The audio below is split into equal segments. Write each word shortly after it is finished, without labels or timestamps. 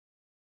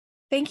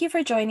Thank you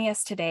for joining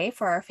us today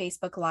for our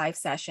Facebook Live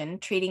session,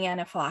 Treating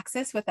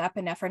Anaphylaxis with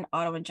Epinephrine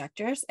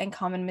Auto-Injectors and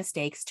Common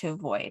Mistakes to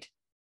Avoid.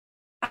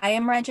 I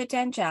am Ranjit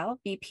Dangel,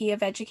 VP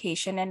of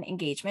Education and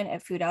Engagement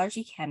at Food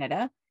Allergy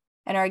Canada,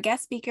 and our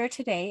guest speaker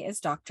today is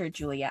Dr.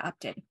 Julia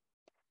Upton.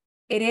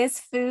 It is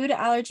Food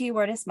Allergy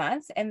Awareness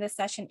Month, and this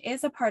session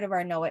is a part of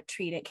our Know It,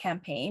 Treat It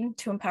campaign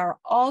to empower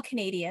all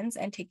Canadians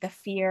and take the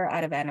fear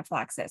out of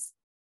anaphylaxis.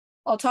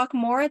 I'll talk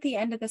more at the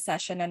end of the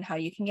session on how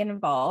you can get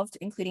involved,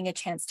 including a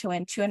chance to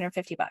win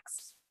 $250.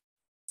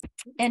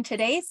 In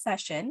today's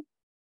session,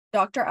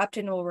 Dr.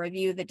 Upton will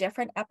review the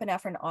different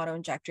epinephrine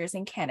auto-injectors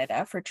in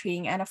Canada for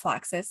treating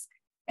anaphylaxis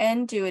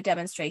and do a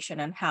demonstration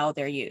on how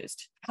they're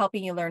used,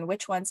 helping you learn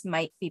which ones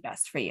might be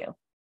best for you.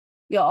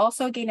 You'll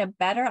also gain a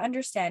better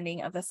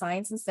understanding of the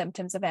signs and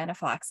symptoms of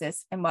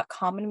anaphylaxis and what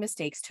common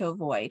mistakes to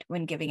avoid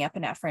when giving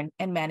epinephrine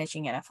and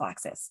managing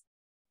anaphylaxis.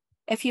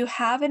 If you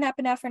have an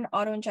epinephrine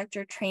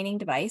auto-injector training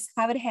device,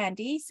 have it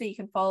handy so you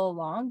can follow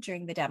along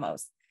during the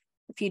demos.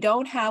 If you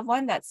don't have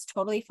one, that's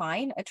totally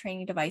fine. A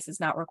training device is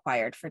not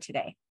required for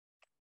today.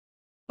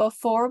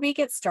 Before we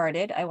get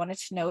started, I wanted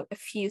to note a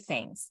few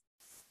things.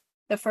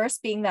 The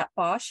first being that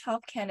Bausch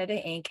Health Canada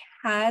Inc.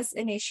 has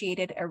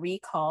initiated a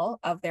recall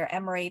of their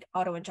Emerade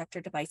auto-injector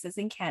devices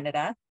in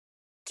Canada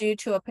due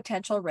to a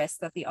potential risk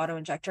that the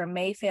auto-injector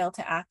may fail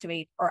to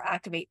activate or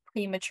activate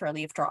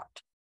prematurely if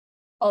dropped.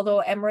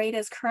 Although Emerade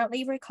is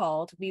currently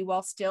recalled, we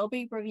will still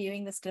be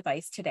reviewing this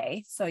device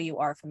today, so you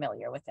are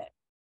familiar with it.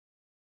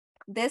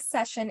 This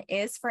session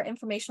is for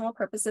informational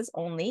purposes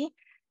only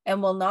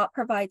and will not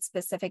provide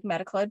specific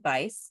medical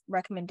advice,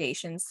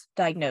 recommendations,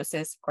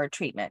 diagnosis, or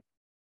treatment.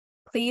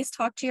 Please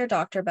talk to your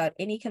doctor about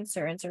any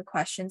concerns or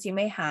questions you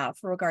may have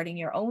regarding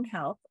your own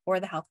health or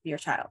the health of your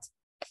child.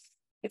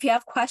 If you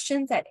have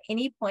questions at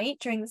any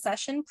point during the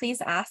session, please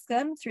ask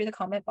them through the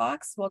comment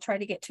box. We'll try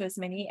to get to as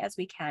many as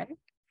we can.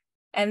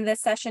 And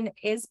this session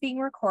is being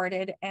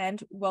recorded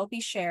and will be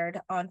shared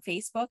on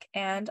Facebook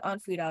and on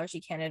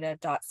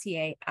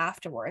foodallergycanada.ca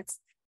afterwards,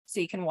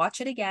 so you can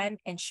watch it again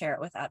and share it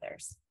with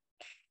others.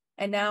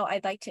 And now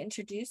I'd like to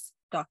introduce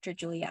Dr.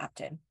 Julia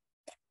Upton.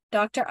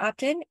 Dr.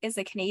 Upton is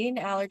a Canadian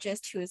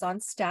allergist who is on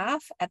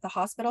staff at the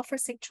Hospital for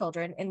Sick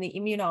Children in the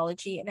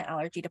Immunology and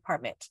Allergy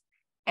Department,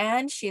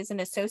 and she is an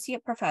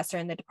associate professor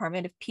in the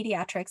Department of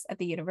Pediatrics at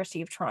the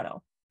University of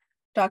Toronto.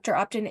 Dr.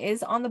 Upton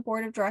is on the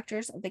board of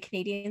directors of the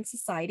Canadian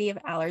Society of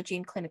Allergy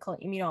and Clinical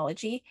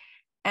Immunology,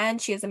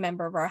 and she is a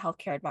member of our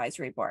Healthcare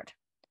Advisory Board.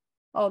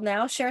 I'll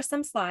now share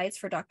some slides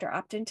for Dr.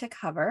 Upton to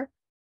cover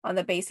on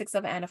the basics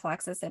of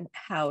anaphylaxis and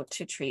how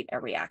to treat a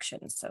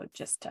reaction. So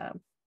just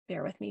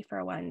bear with me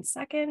for 1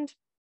 second.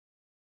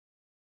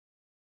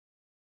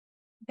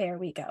 There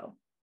we go.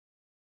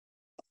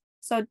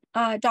 So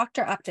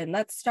Dr. Upton,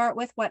 let's start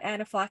with what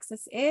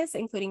anaphylaxis is,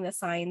 including the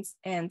signs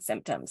and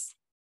symptoms.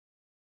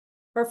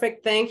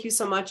 Perfect. Thank you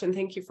so much. And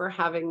thank you for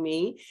having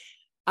me.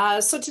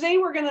 So today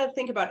we're going to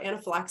think about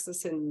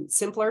anaphylaxis in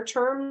simpler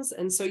terms.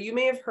 And so you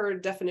may have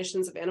heard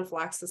definitions of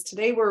anaphylaxis.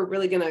 Today, we're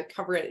really going to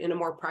cover it in a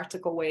more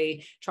practical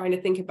way, trying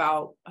to think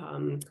about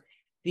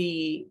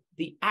the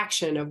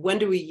action of when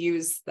do we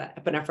use the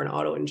epinephrine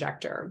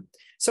auto-injector.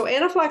 So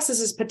anaphylaxis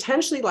is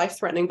potentially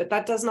life-threatening, but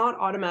that does not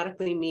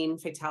automatically mean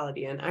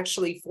fatality. And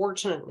actually,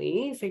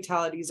 fortunately,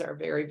 fatalities are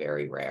very,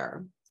 very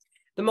rare.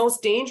 The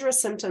most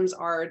dangerous symptoms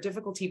are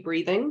difficulty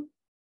breathing,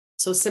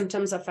 so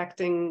symptoms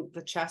affecting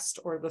the chest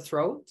or the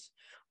throat,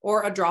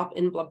 or a drop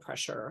in blood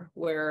pressure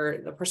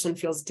where the person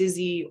feels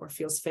dizzy or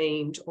feels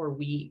faint or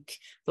weak,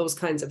 those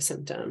kinds of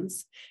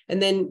symptoms.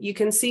 And then you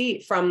can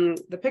see from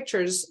the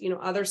pictures,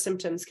 other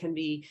symptoms can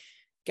be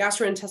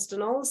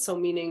gastrointestinal, so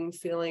meaning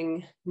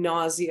feeling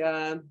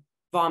nausea,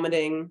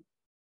 vomiting,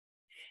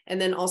 and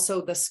then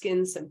also the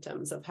skin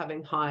symptoms of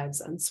having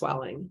hives and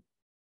swelling.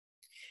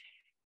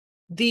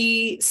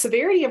 The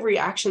severity of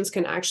reactions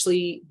can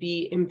actually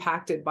be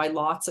impacted by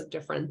lots of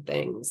different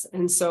things.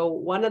 And so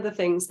one of the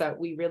things that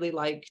we really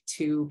like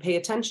to pay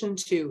attention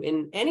to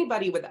in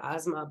anybody with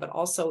asthma, but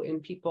also in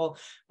people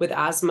with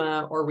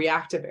asthma or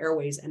reactive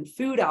airways and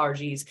food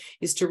allergies,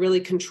 is to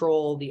really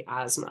control the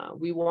asthma.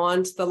 We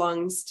want the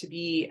lungs to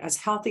be as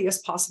healthy as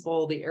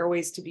possible, the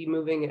airways to be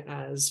moving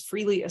as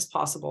freely as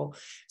possible,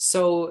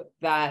 so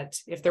that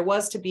if there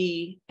was to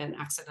be an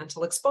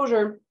accidental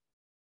exposure,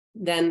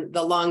 then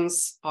the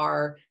lungs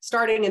are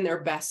starting in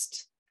their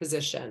best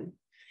position.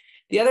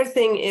 The other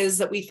thing is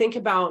that we think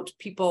about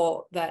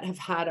people that have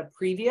had a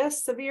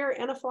previous severe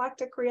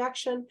anaphylactic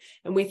reaction,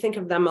 and we think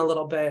of them a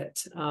little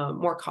bit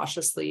more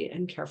cautiously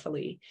and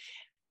carefully.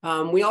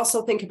 We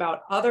also think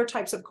about other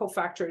types of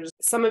cofactors.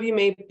 Some of you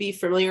may be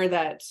familiar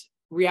that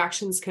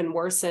reactions can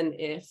worsen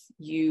if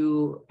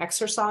you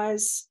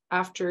exercise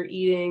after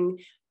eating,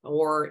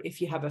 or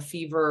if you have a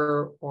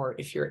fever, or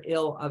if you're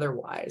ill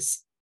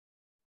otherwise.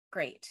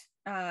 Great.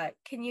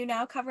 Can you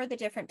now cover the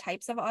different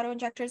types of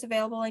auto-injectors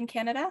available in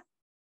Canada?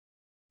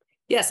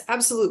 Yes,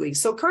 absolutely.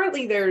 So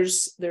currently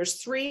there's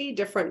 3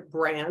 different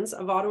brands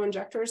of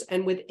auto-injectors,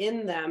 and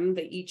within them,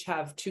 they each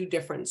have 2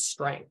 different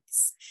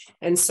strengths.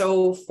 And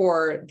so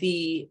for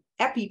the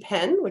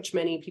EpiPen, which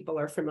many people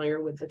are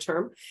familiar with the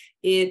term.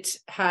 It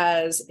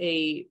has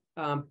a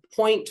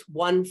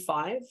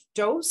 0.15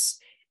 dose,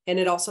 and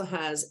it also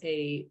has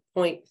a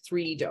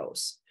 0.3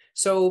 dose.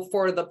 So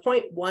for the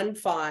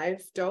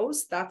 0.15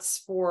 dose, that's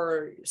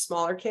for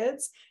smaller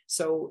kids.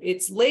 So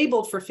it's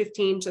labeled for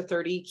 15 to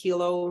 30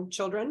 kilo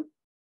children.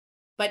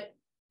 But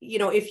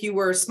if you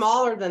were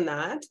smaller than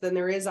that, then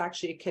there is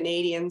actually a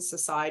Canadian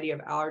Society of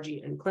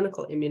Allergy and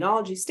Clinical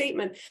Immunology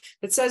statement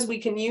that says we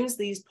can use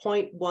these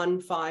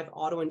 0.15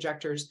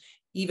 auto-injectors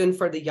even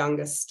for the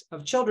youngest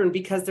of children,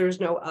 because there's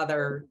no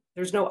other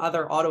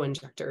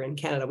auto-injector in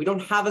Canada. We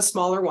don't have a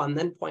smaller one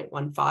than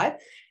 0.15.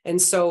 And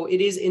so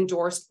it is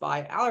endorsed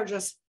by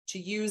allergists to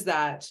use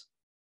that.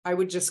 I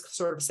would just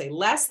sort of say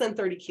less than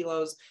 30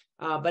 kilos,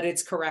 but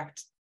it's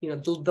correct.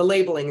 The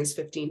labeling is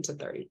 15 to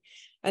 30.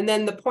 And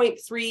then the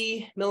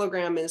 0.3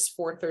 milligram is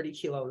for 30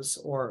 kilos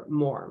or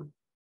more.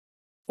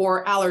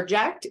 For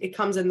Allerject, it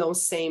comes in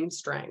those same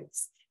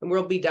strengths, and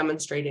we'll be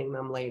demonstrating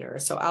them later.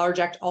 So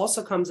Allerject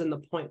also comes in the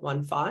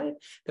 0.15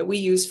 that we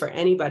use for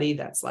anybody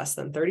that's less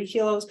than 30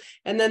 kilos,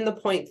 and then the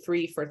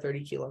 0.3 for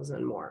 30 kilos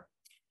and more.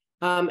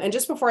 And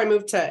just before I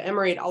move to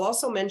Emerade, I'll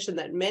also mention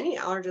that many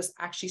allergists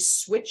actually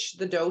switch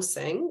the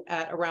dosing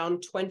at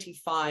around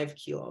 25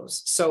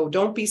 kilos. So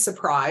don't be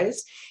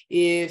surprised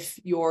if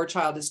your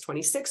child is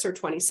 26 or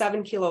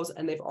 27 kilos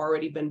and they've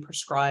already been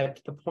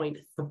prescribed the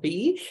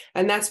 0.3.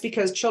 And that's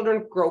because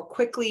children grow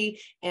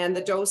quickly and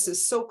the dose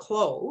is so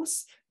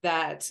close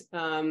that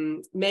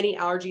many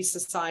allergy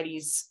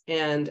societies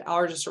and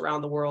allergists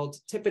around the world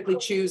typically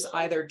choose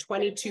either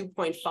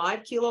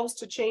 22.5 kilos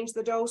to change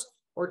the dose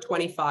or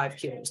 25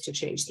 kilos to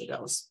change the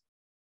dose.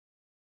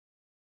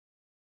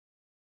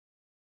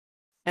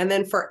 And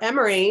then for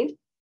Emerade,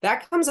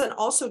 that comes in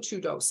also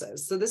 2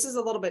 doses. So this is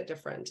a little bit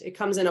different. It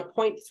comes in a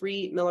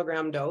 0.3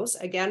 milligram dose,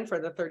 again, for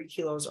the 30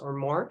 kilos or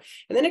more.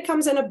 And then it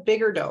comes in a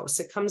bigger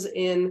dose. It comes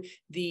in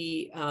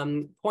the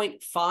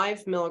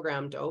 0.5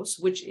 milligram dose,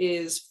 which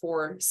is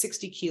for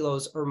 60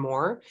 kilos or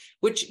more,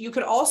 which you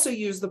could also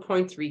use the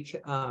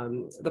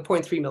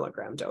 0.3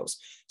 milligram dose.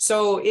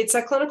 So it's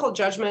a clinical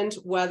judgment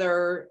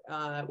whether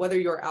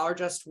your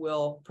allergist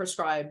will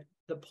prescribe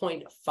the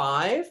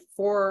 0.5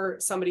 for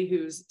somebody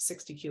who's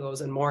 60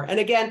 kilos and more. And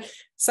again,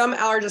 some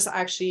allergists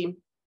actually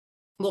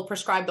will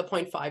prescribe the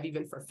 0.5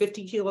 even for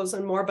 50 kilos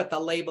and more, but the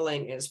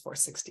labeling is for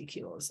 60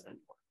 kilos and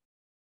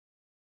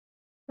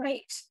more.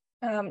 Right.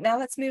 Now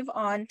let's move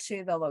on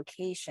to the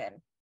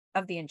location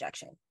of the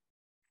injection.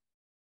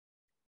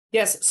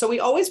 Yes, so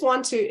we always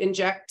want to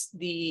inject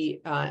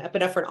the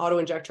epinephrine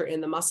auto-injector in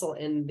the muscle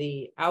in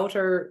the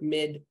outer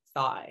mid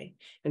thigh.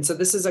 And so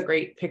this is a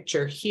great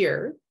picture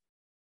here.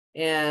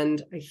 And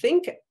I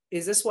think,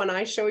 is this one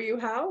I show you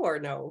how or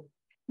no?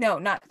 No,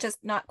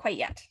 not quite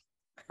yet.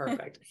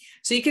 Perfect.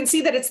 So you can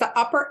see that it's the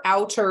upper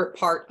outer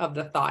part of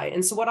the thigh.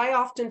 And so what I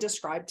often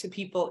describe to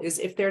people is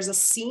if there's a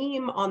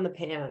seam on the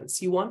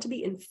pants, you want to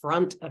be in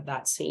front of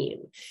that seam.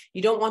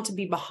 You don't want to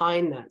be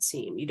behind that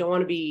seam. You don't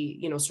want to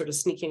be, sort of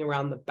sneaking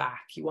around the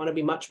back. You want to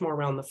be much more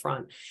around the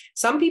front.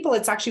 Some people,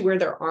 it's actually where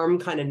their arm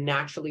kind of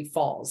naturally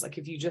falls. Like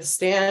if you just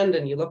stand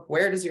and you look,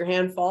 where does your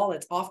hand fall?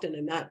 It's often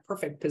in that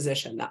perfect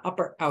position, the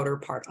upper outer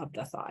part of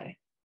the thigh.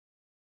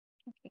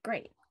 Okay,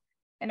 great.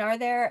 And are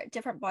there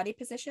different body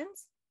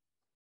positions?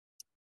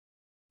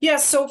 Yeah,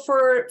 so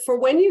for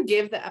when you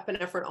give the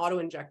epinephrine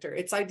auto-injector,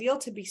 it's ideal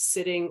to be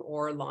sitting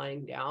or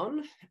lying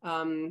down.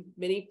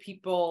 Many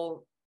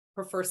people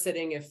prefer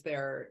sitting if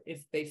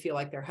they feel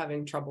like they're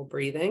having trouble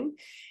breathing.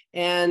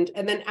 And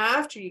then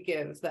after you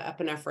give the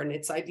epinephrine,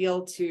 it's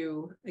ideal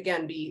to,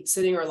 again, be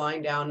sitting or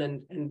lying down,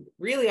 and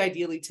really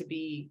ideally to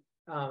be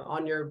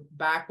on your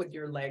back with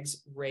your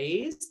legs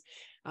raised.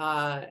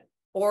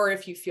 Or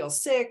if you feel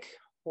sick,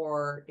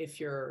 or if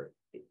you're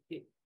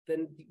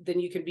then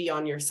you can be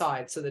on your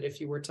side, so that if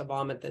you were to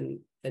vomit,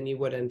 then you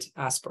wouldn't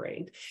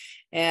aspirate.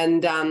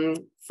 And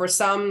for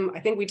some,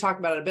 I think we talked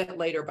about it a bit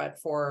later, but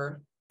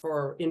for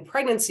in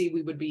pregnancy,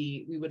 we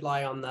would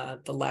lie on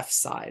the left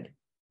side.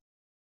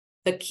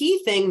 The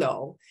key thing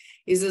though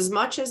is, as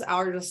much as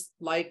allergists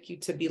like you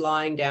to be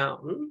lying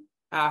down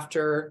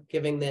after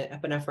giving the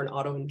epinephrine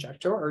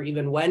auto-injector, or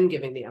even when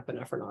giving the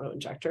epinephrine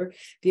auto-injector,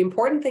 the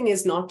important thing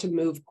is not to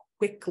move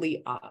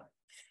quickly up.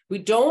 We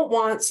don't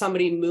want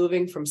somebody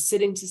moving from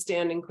sitting to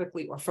standing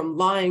quickly, or from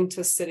lying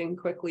to sitting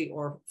quickly,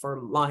 or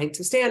from lying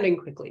to standing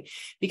quickly.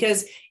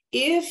 Because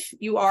if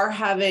you are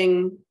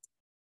having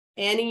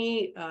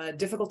any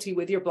difficulty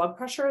with your blood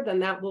pressure, then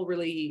that will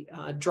really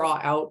draw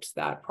out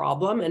that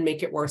problem and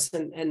make it worse.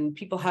 And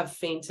people have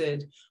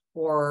fainted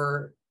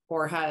or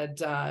had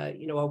a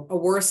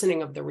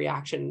worsening of the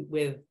reaction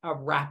with a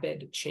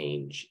rapid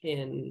change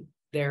in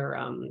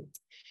their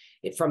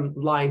from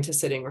lying to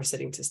sitting or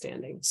sitting to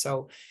standing.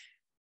 So.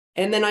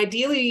 And then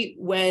ideally,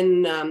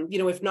 when,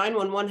 if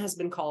 911 has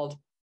been called,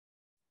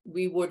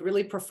 we would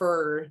really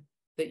prefer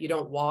that you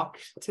don't walk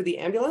to the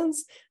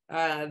ambulance.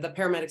 The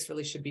paramedics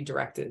really should be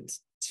directed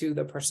to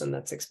the person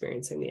that's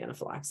experiencing the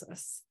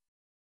anaphylaxis.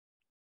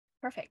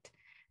 Perfect.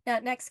 Now,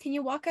 next, can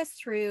you walk us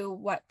through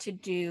what to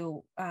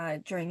do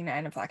during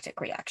an anaphylactic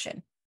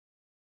reaction?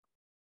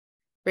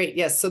 Great.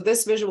 Yes. So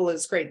this visual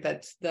is great.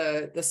 That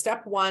the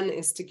step one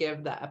is to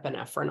give the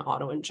epinephrine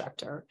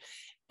auto-injector.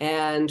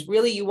 And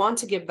really, you want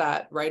to give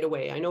that right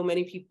away. I know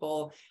many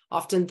people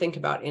often think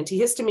about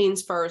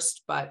antihistamines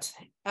first, but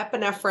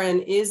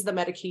epinephrine is the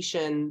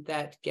medication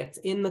that gets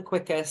in the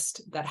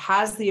quickest, that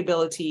has the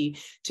ability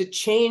to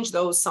change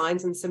those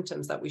signs and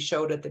symptoms that we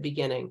showed at the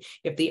beginning.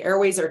 If the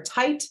airways are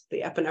tight,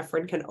 the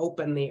epinephrine can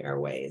open the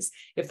airways.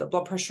 If the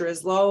blood pressure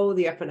is low,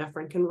 the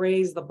epinephrine can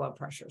raise the blood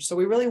pressure. So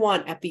we really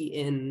want epi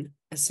in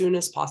as soon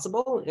as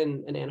possible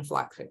in an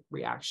anaphylactic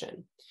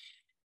reaction.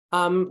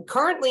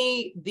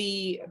 Currently,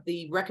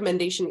 the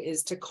recommendation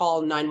is to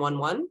call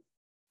 911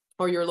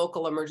 or your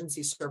local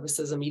emergency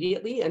services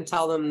immediately and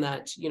tell them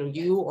that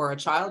you or a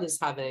child is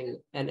having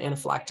an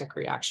anaphylactic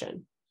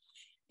reaction.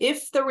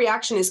 If the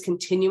reaction is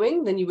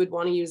continuing, then you would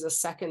want to use a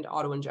second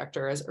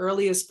auto-injector as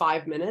early as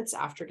 5 minutes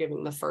after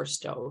giving the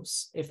first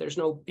dose, if there's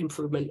no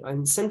improvement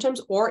in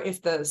symptoms or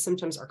if the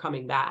symptoms are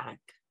coming back.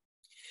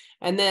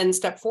 And then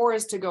step 4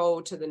 is to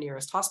go to the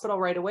nearest hospital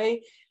right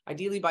away,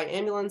 ideally by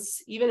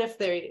ambulance, even if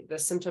the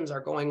symptoms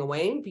are going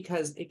away,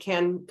 because it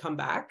can come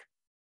back.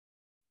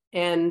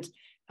 And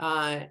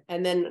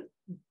then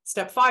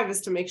step 5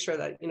 is to make sure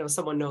that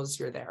someone knows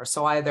you're there.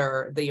 So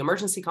either the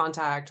emergency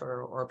contact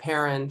or a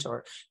parent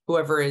or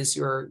whoever is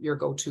your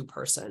go-to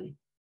person.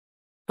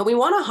 And we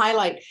want to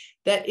highlight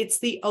that it's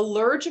the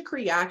allergic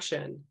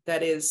reaction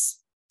that is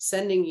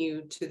sending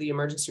you to the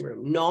emergency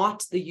room,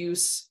 not the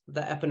use of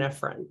the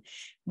epinephrine.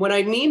 What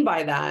I mean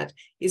by that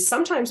is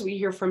sometimes we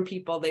hear from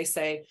people, they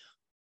say,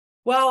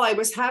 well, I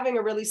was having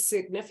a really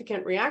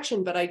significant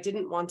reaction, but I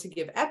didn't want to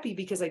give epi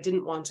because I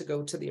didn't want to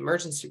go to the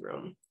emergency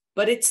room.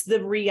 But it's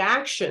the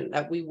reaction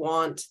that we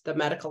want the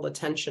medical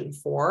attention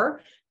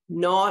for,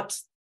 not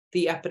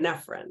the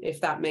epinephrine, if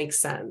that makes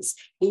sense.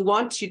 We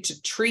want you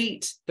to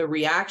treat the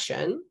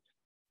reaction.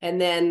 And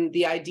then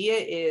the idea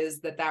is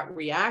that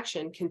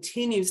reaction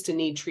continues to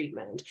need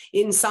treatment.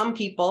 In some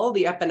people,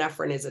 the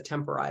epinephrine is a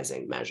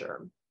temporizing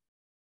measure.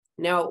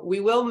 Now, we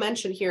will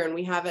mention here, and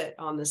we have it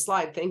on the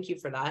slide, thank you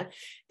for that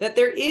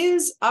there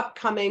is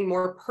upcoming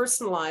more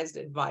personalized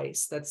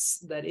advice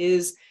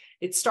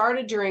it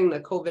started during the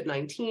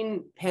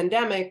COVID-19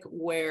 pandemic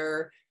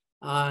where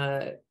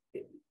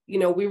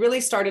we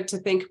really started to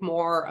think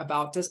more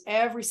about, does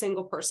every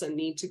single person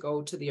need to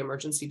go to the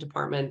emergency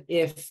department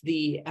if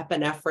the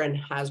epinephrine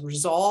has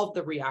resolved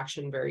the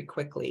reaction very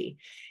quickly?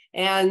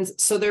 And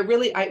so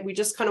we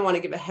just kind of want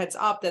to give a heads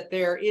up that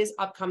there is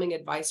upcoming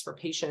advice for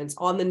patients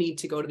on the need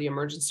to go to the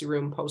emergency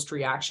room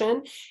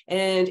post-reaction.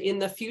 And in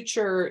the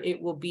future,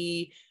 it will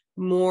be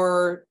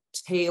more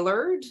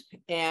tailored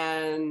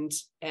and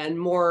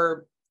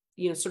more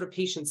sort of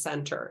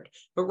patient-centered.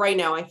 But right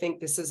now, I think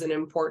this is an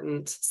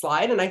important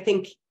slide. And I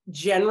think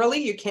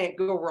generally you can't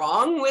go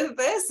wrong with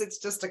this. It's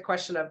just a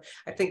question of,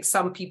 I think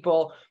some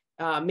people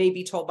may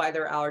be told by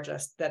their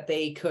allergist that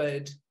they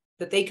could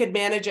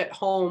manage at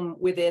home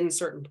within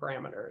certain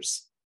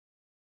parameters.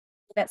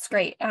 That's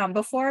great.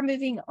 Before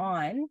moving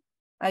on,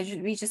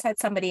 we just had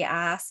somebody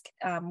ask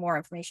more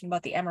information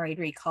about the MRA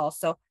recall.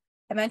 So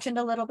I mentioned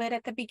a little bit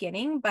at the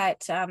beginning,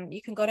 but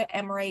you can go to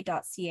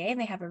mra.ca and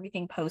they have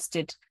everything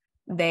posted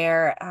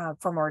there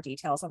for more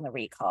details on the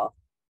recall.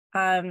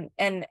 And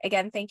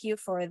again, thank you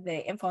for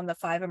the info on the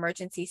 5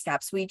 emergency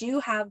steps. We do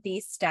have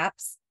these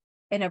steps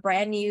in a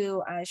brand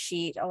new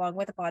sheet along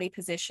with the body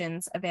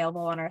positions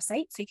available on our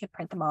site, so you can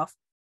print them off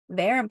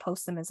there and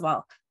post them as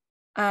well.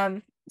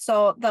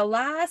 So the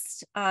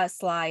last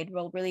slide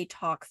will really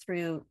talk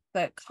through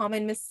the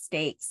common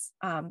mistakes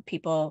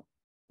people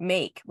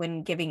make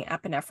when giving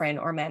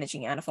epinephrine or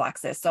managing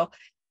anaphylaxis. So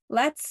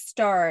let's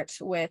start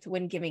with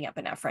when giving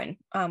epinephrine.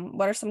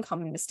 What are some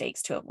common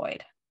mistakes to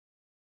avoid?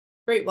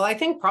 Great. Well, I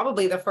think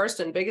probably the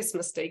first and biggest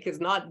mistake is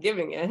not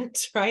giving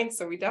it, right?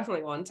 So we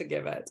definitely want to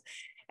give it.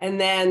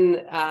 And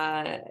then,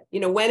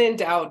 when in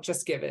doubt,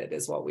 just give it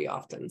is what we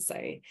often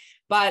say.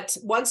 But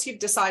once you've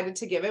decided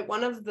to give it,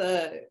 one of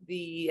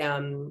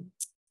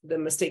the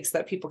mistakes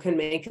that people can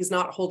make is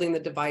not holding the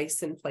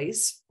device in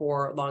place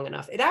for long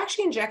enough. It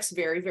actually injects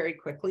very, very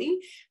quickly,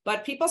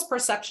 but people's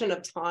perception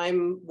of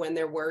time when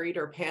they're worried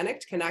or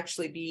panicked can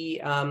actually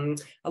be a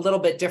little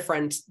bit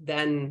different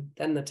than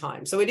the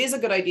time. So it is a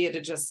good idea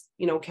to just,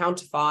 count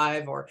to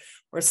 5 or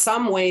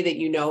some way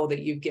that that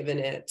you've given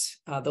it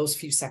those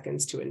few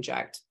seconds to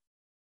inject.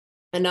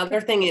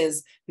 Another thing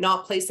is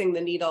not placing the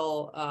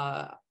needle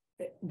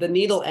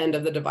end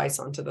of the device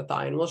onto the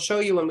thigh. And we'll show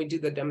you when we do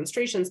the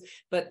demonstrations,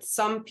 but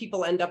some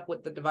people end up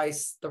with the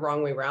device the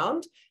wrong way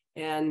around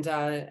and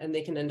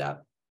they can end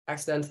up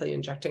accidentally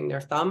injecting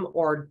their thumb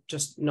or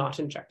just not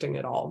injecting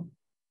at all.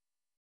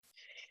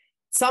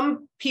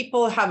 Some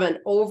people have an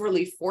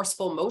overly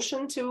forceful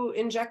motion to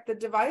inject the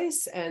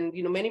device. And,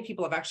 many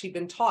people have actually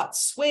been taught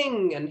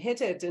swing and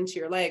hit it into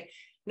your leg.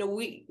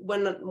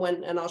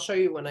 And I'll show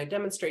you when I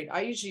demonstrate,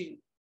 I usually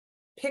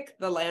pick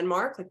the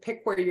landmark,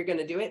 pick where you're going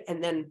to do it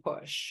and then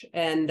push.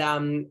 And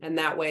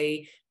that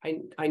way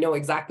I know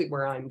exactly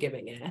where I'm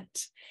giving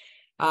it.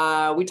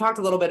 We talked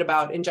a little bit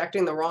about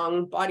injecting the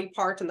wrong body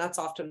part, and that's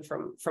often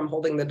from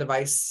holding the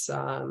device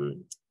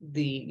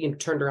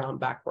turned around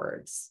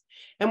backwards.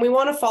 And we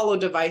want to follow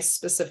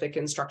device-specific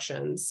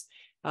instructions.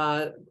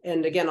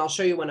 And again, I'll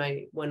show you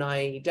when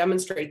I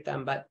demonstrate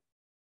them. But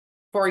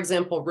for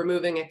example,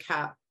 removing a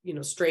cap,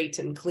 straight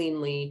and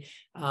cleanly,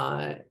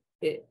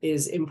 it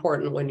is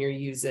important when you're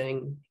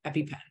using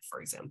EpiPen, for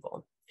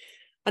example.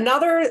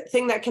 Another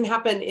thing that can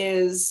happen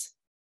is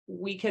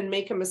we can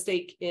make a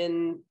mistake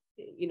in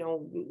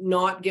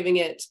not giving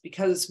it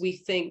because we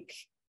think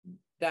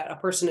that a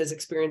person is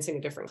experiencing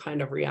a different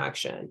kind of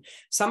reaction.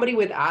 Somebody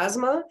with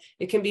asthma,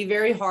 it can be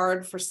very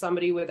hard for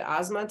somebody with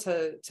asthma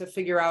to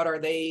figure out, are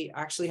they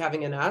actually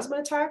having an asthma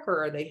attack,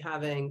 or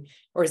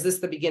or is this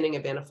the beginning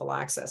of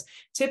anaphylaxis?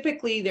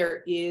 Typically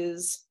there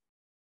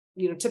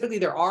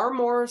are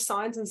more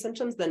signs and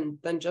symptoms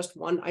than just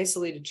one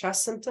isolated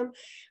chest symptom.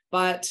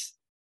 But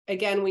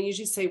again, we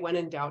usually say, when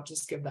in doubt,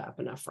 just give the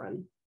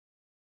epinephrine.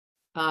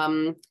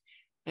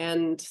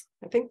 And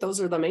I think those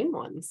are the main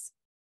ones.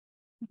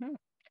 Mm-hmm.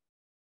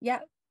 Yeah,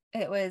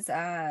 it was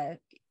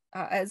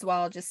as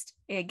well. Just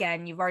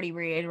again, you've already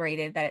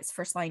reiterated that it's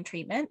first line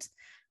treatment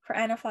for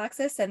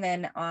anaphylaxis, and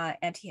then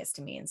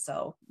antihistamines.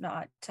 So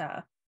not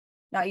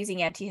using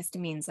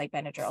antihistamines like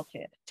Benadryl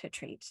to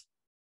treat.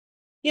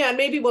 Yeah, and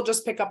maybe we'll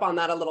just pick up on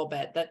that a little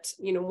bit, that,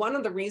 one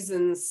of the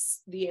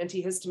reasons the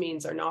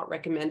antihistamines are not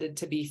recommended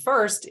to be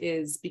first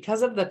is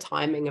because of the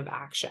timing of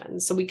action.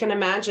 So we can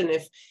imagine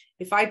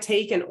if I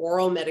take an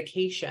oral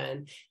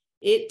medication,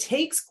 it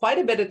takes quite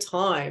a bit of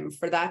time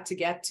for that to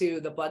get to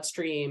the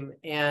bloodstream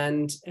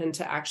and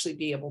to actually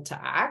be able to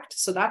act.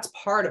 So that's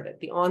part of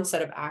it. The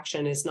onset of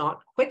action is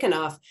not quick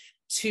enough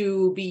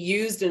to be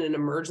used in an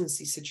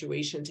emergency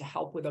situation to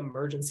help with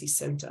emergency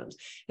symptoms.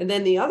 And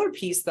then the other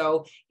piece,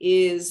 though,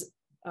 is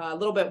a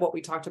little bit what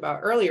we talked about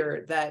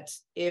earlier, that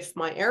if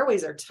my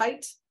airways are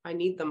tight, I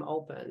need them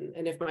open.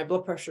 And if my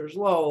blood pressure is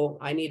low,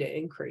 I need it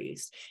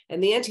increased.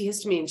 And the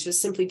antihistamines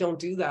just simply don't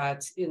do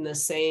that in the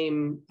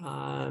same,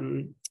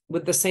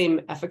 with the same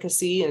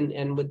efficacy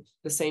and with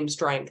the same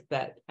strength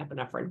that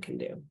epinephrine can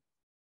do.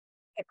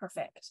 Okay,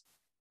 perfect.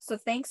 So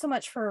thanks so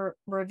much for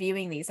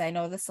reviewing these. I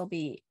know this will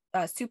be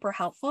super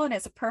helpful, and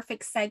it's a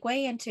perfect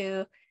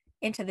segue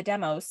into the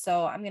demo.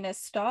 So I'm going to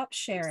stop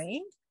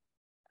sharing.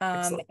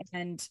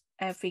 And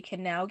if we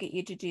can now get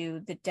you to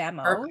do the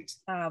demo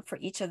for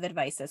each of the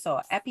devices.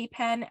 So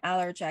EpiPen,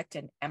 Allerject,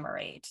 and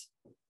Emerade.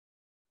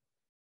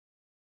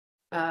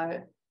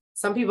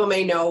 Some people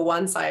may know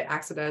once I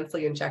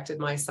accidentally injected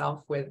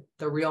myself with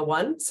the real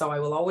one. So I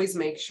will always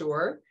make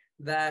sure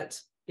that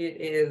it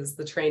is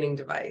the training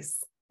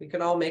device. We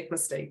can all make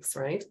mistakes,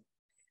 right?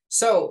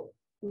 So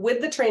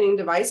with the training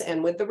device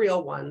and with the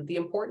real one, the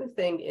important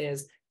thing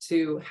is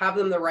to have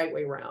them the right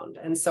way around.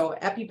 And so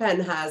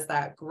EpiPen has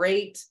that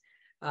great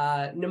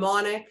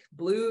mnemonic: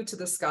 blue to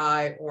the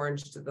sky,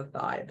 orange to the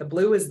thigh. The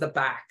blue is the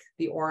back.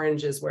 The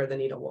orange is where the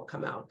needle will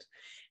come out.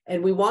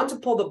 And we want to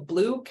pull the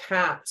blue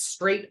cap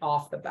straight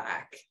off the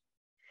back.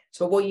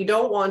 So what you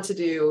don't want to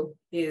do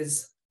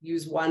is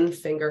use one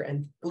finger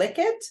and flick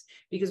it,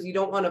 because you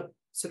don't want to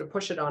sort of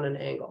push it on an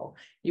angle.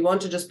 You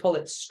want to just pull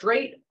it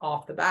straight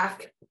off the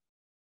back.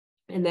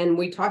 And then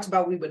we talked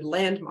about we would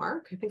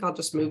landmark. I think I'll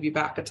just move you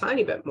back a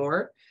tiny bit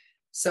more.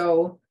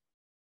 So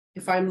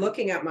if I'm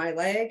looking at my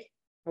leg,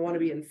 I want to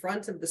be in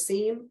front of the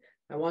seam.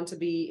 I want to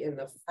be in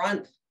the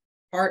front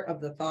part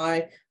of the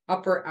thigh,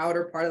 upper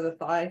outer part of the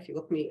thigh. If you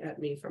look at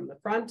me from the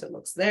front, it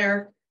looks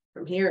there.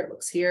 From here, it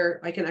looks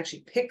here. I can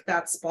actually pick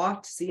that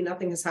spot. See,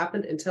 nothing has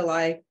happened until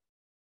I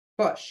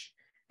push.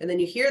 And then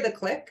you hear the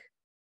click.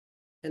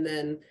 And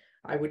then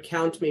I would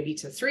count maybe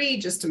to 3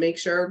 just to make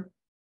sure.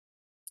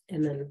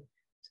 And then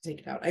take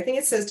it out. I think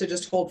it says to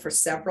just hold for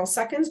several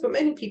seconds, but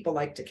many people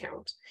like to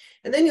count.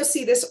 And then you'll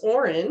see this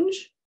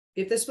orange.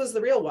 If this was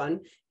the real one,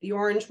 the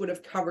orange would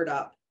have covered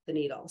up the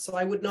needle. So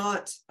I would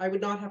not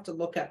have to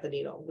look at the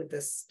needle with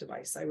this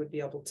device. I would be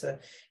able to,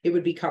 it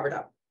would be covered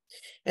up.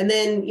 And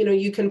then,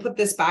 you can put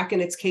this back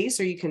in its case,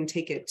 or you can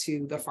take it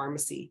to the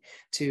pharmacy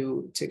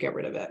to get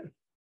rid of it.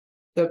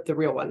 The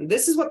real one.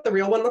 This is what the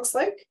real one looks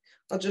like.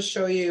 I'll just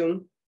show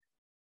you,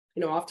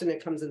 often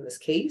it comes in this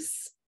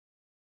case.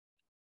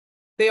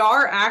 They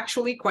are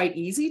actually quite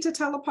easy to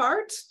tell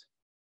apart.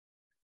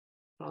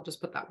 I'll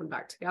just put that one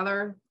back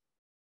together.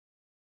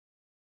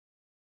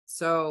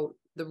 So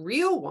the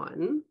real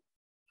one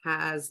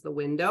has the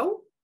window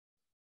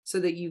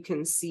so that you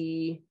can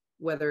see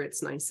whether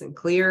it's nice and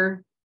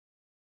clear,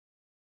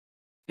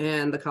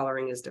 and the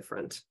coloring is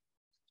different.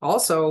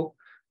 Also,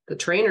 the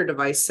trainer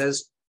device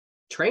says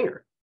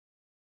trainer.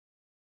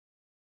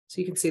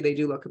 So you can see they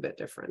do look a bit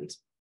different.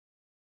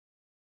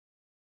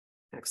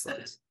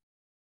 Excellent.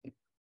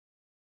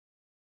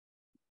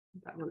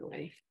 Put that one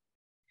away.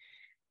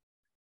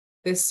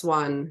 This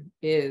one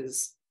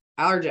is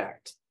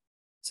Allerject.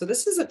 So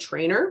this is a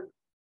trainer.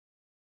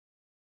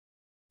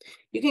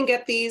 You can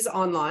get these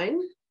online.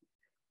 You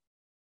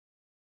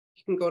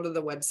can go to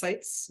the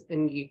websites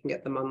and you can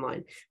get them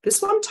online.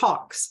 This one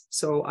talks,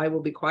 so I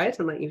will be quiet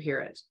and let you hear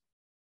it.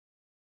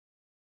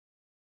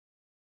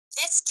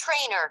 This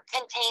trainer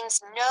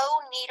contains no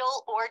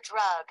needle or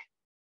drug.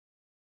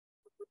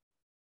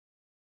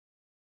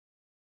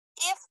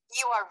 If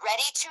you are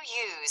ready to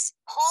use,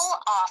 pull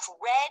off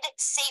red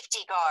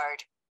safety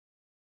guard.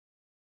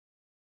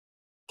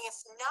 If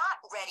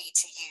not ready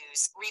to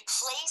use,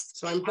 replace.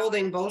 So I'm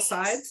holding both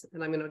sides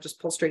and I'm going to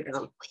just pull straight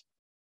down.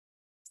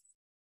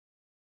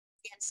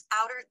 Against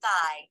outer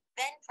thigh,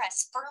 then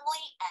press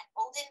firmly and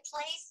hold in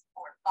place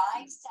for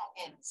 5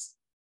 seconds.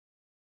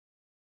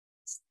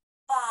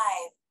 5,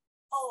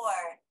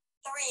 4,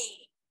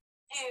 3,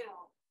 2,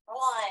 1.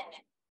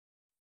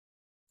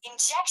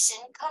 Injection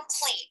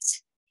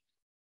complete.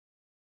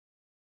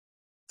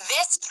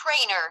 This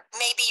trainer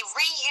may be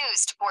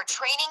reused for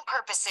training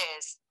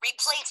purposes.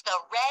 Replace the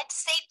red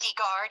safety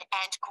guard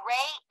and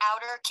gray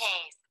outer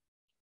case.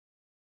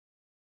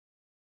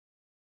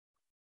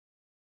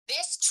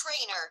 This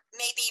trainer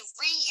may be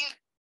reused.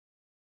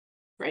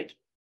 Right.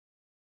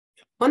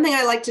 One thing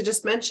I like to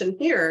just mention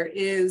here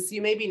is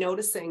you may be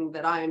noticing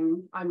that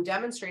I'm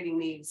demonstrating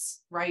these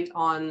right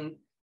on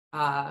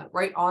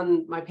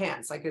my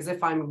pants, like as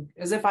if I'm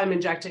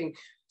injecting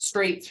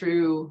straight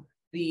through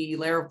the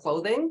layer of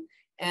clothing.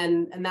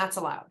 And that's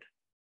allowed.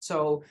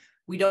 So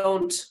we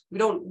don't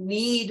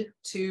need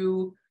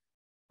to,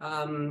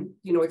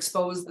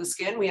 expose the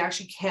skin. We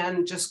actually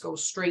can just go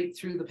straight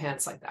through the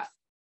pants like that.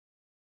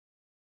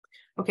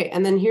 Okay,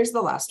 and then here's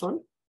the last one.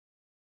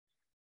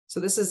 So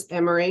this is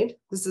Emerade.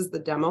 This is the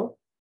demo.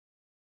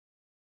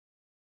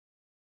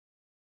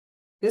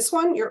 This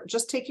one, you're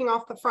just taking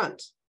off the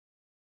front.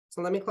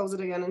 So let me close it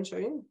again and show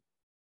you.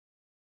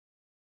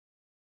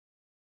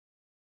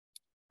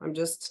 I'm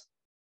just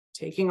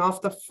taking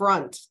off the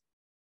front.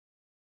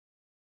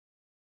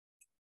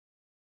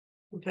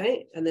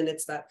 Okay, and then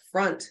it's that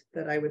front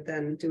that I would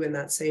then do in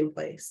that same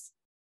place.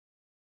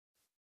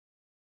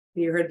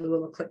 You heard the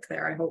little click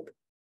there, I hope.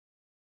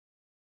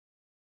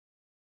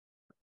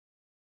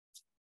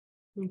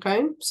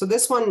 Okay, so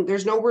this one,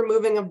 there's no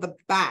removing of the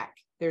back.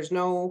 There's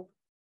no,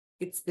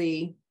 it's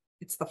the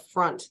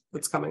front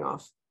that's coming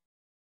off.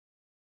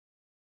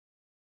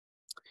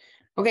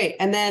 Okay,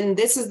 and then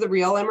this is the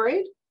real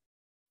Emerade.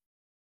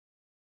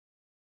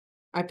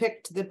 I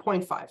picked the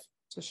 0.5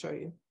 to show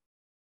you.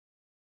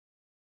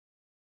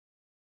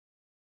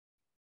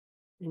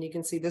 And you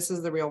can see this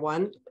is the real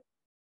one.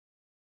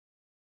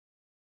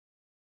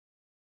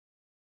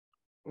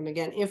 And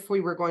again, if we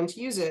were going to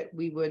use it,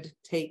 we would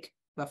take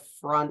the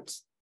front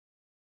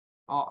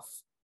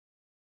off.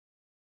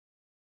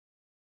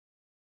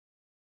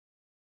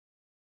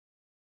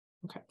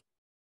 Okay.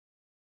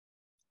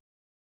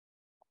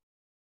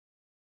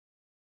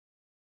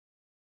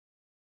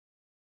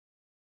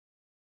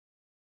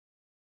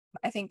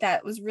 I think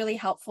that was really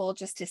helpful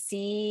just to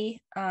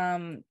see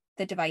the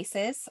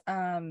devices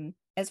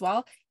as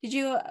well.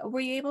 Were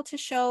you able to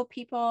show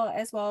people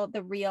as well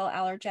the real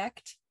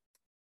Allerject?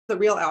 The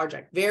real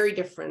Allerject, very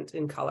different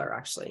in color,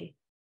 actually.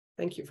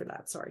 Thank you for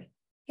that. Sorry.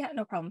 Yeah,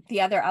 no problem.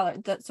 The other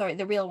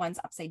the real one's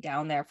upside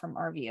down there from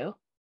our view.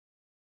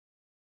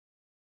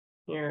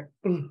 Here.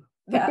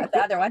 The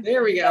other one.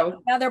 There we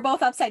go. Now they're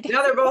both upside down.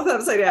 Now they're both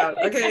upside down.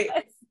 Okay.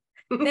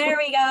 There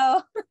we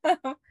go.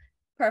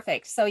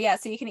 Perfect. So yeah,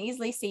 so you can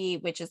easily see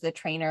which is the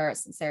trainer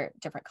since they're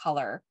different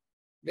color.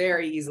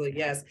 Very easily,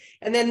 yes.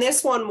 And then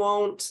this one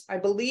won't, I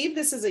believe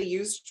this is a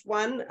used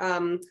one,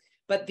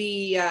 but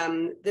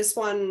this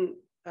one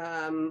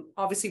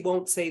obviously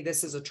won't say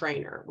this is a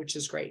trainer, which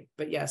is great.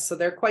 But yes, so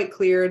they're quite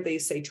clear. They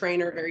say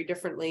trainer very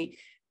differently.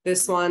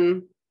 This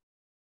one,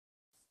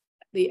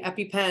 the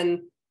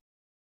EpiPen,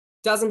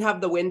 doesn't have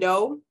the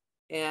window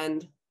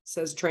and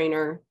says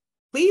trainer.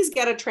 Please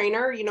get a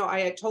trainer. You know,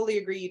 I totally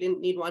agree you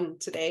didn't need one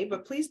today,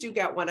 but please do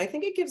get one. I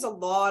think it gives a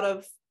lot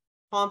of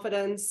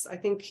confidence. I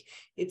think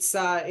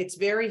it's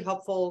very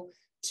helpful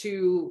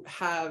to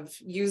have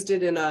used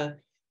it in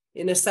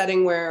a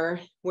setting where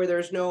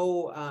there's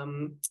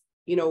no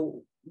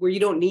where you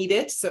don't need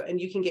it, so and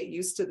you can get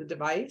used to the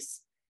device.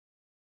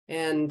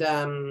 And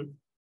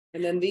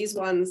then these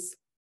ones,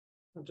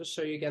 I'll just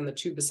show you again the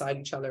two beside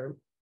each other,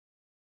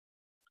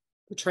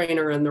 the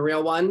trainer and the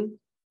real one.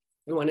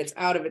 And when it's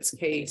out of its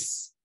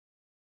case,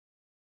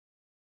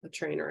 the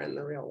trainer and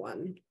the real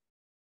one.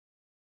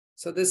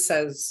 So this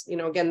says, you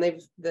know, again,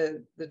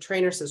 the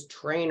trainer says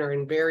trainer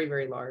in very,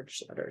 very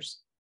large letters.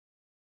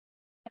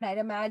 And I'd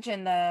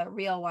imagine the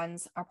real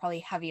ones are probably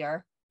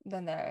heavier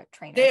than the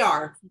trainer. They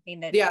are.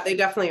 Yeah, they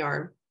definitely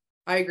are.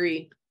 I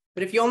agree.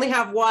 But if you only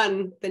have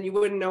one, then you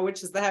wouldn't know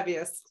which is the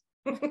heaviest.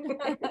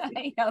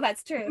 I know,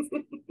 that's true.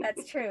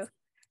 That's true.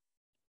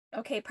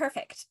 Okay,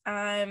 perfect.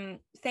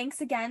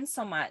 Thanks again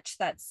so much.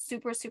 That's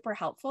super, super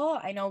helpful.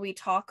 I know we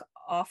talk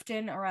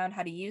often around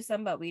how to use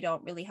them, but we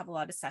don't really have a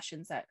lot of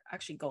sessions that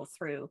actually go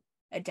through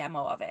a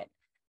demo of it.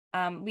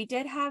 We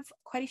did have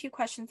quite a few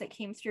questions that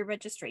came through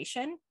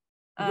registration,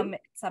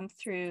 some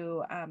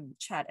through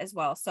chat as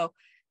well. So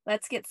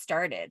let's get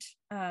started.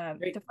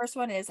 The first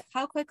one is,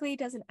 how quickly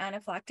does an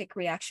anaphylactic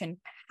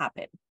reaction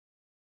happen?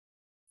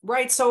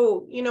 Right.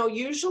 So, you know,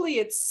 usually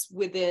it's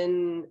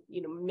within,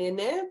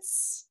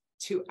 minutes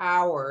to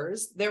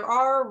hours. There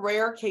are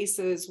rare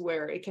cases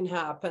where it can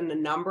happen a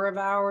number of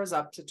hours,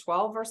 up to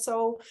 12 or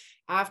so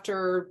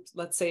after,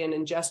 let's say, an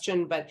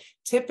ingestion, but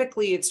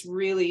typically it's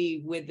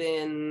really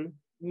within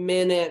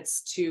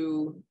minutes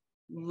to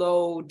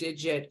low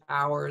digit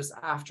hours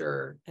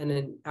after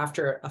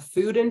a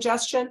food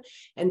ingestion,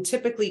 and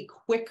typically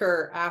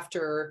quicker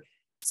after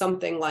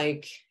something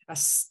like a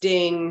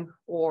sting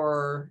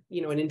or,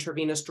 you know, an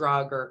intravenous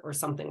drug or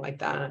something like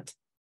that.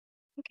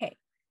 Okay.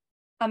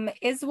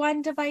 Is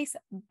one device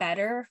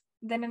better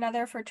than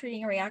another for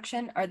treating a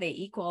reaction? Are they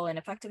equal in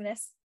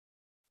effectiveness?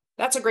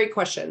 That's a great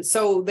question.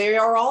 So they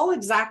are all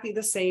exactly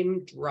the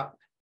same drug.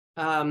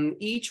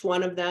 Each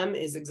one of them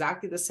is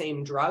exactly the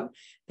same drug.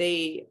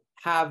 They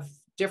have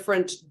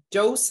different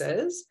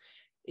doses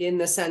in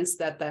the sense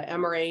that the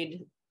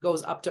Emerade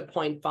goes up to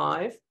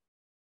 0.5.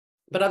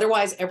 But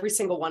otherwise, every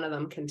single one of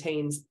them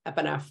contains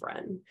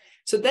epinephrine.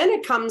 So then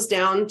it comes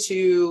down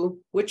to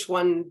which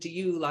one do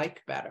you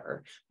like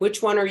better?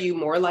 Which one are you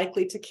more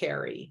likely to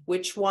carry?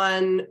 Which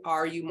one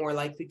are you more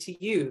likely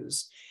to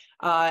use?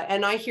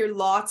 And I hear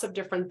lots of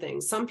different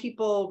things. Some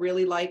people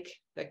really like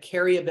the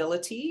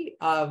carryability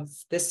of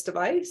this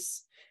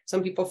device.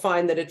 Some people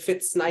find that it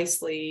fits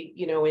nicely,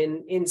 you know,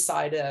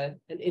 inside an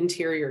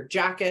interior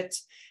jacket.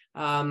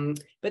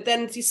 But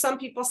then some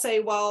people say,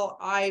 well,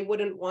 I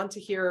wouldn't want to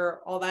hear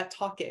all that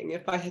talking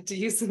if I had to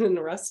use it in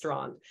a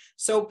restaurant.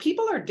 So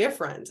people are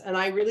different. And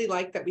I really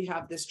like that we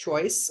have this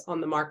choice on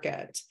the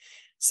market.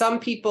 Some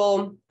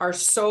people are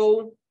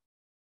so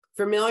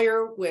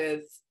familiar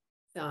with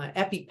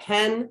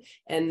EpiPen,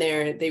 and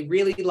they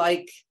really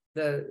like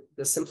the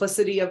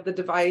simplicity of the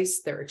device.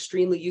 They're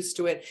extremely used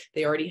to it.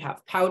 They already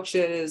have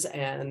pouches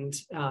and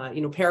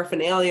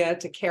paraphernalia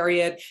to carry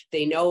it.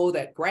 They know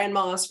that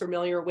grandma's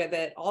familiar with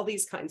it, all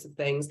these kinds of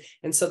things.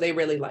 And so they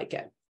really like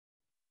it.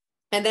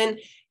 And then,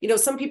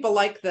 some people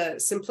like the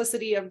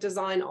simplicity of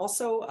design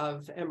also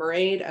of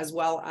Emerade, as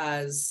well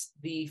as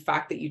the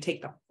fact that you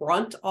take the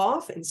front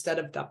off instead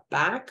of the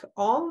back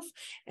off.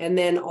 And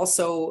then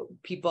also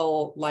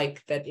people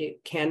like that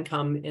it can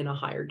come in a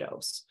higher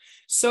dose.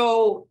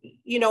 So,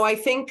 I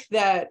think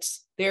that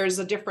there's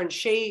a different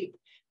shape,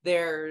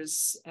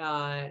 there's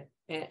a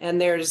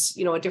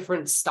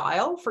different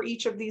style for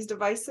each of these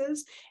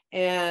devices.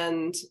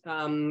 And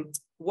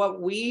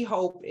what we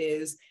hope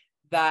is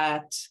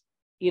that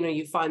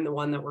you find the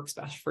one that works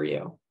best for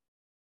you.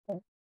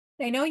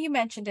 I know you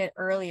mentioned it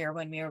earlier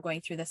when we were going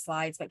through the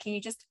slides, but can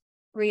you just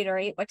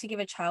reiterate what to give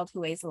a child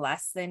who weighs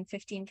less than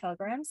 15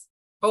 kilograms?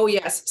 Oh,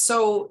 yes.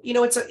 So,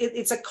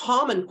 it's a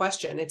common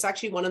question. It's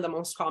actually one of the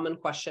most common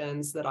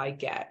questions that I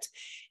get.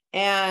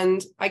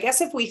 And I guess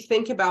if we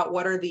think about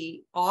what are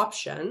the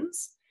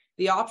options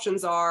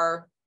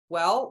are,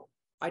 well,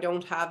 I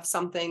don't have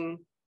something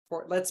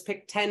for, let's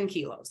pick 10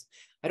 kilos.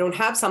 I don't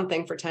have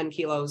something for 10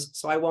 kilos,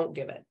 so I won't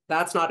give it.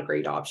 That's not a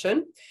great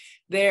option.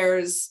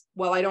 There's,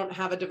 well, I don't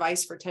have a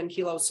device for 10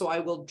 kilos, so I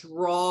will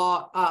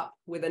draw up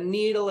with a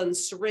needle and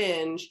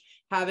syringe,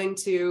 having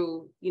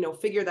to,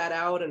 figure that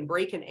out and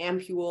break an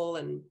ampule.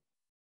 And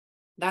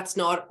that's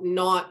not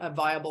a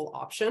viable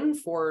option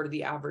for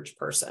the average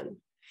person.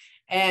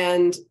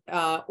 And,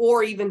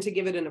 or even to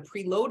give it in a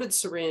preloaded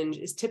syringe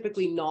is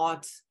typically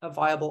not a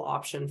viable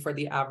option for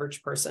the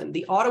average person.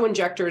 The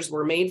auto-injectors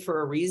were made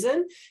for a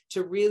reason,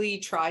 to really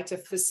try to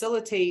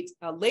facilitate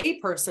a lay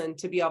person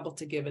to be able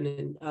to give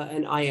an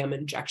IM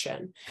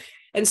injection.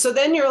 And so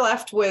then you're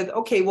left with,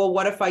 okay, well,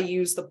 what if I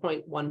use the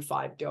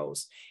 0.15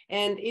 dose?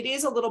 And it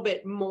is a little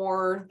bit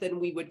more than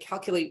we would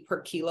calculate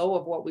per kilo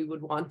of what we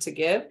would want to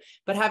give.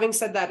 But having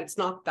said that, it's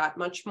not that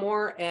much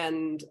more.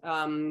 And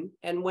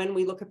when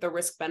we look at the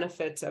risk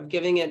benefits of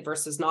giving it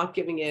versus not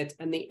giving it,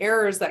 and the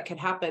errors that could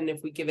happen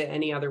if we give it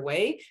any other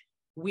way,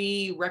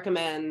 we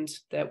recommend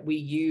that we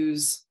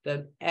use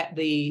the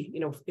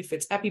if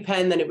it's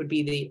EpiPen, then it would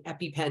be the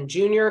EpiPen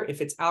Junior.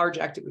 If it's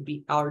Allerject, it would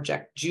be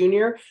Allerject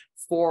Junior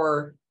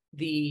for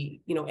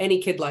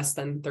any kid less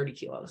than 30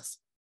 kilos.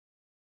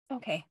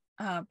 Okay,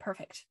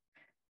 perfect.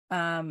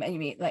 And you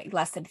mean like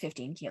less than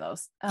 15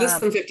 kilos? Less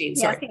than 15,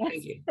 sorry. Yes.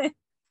 Thank you.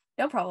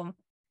 No problem.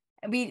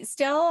 We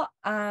still,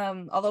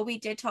 although we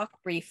did talk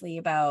briefly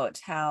about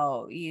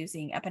how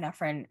using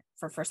epinephrine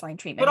for first-line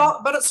treatment.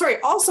 But sorry,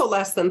 also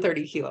less than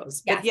 30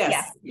 kilos. Yes,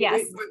 but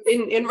yes.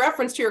 In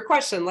reference to your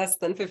question, less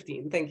than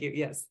 15. Thank you.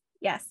 Yes.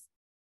 Yes.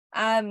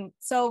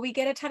 So we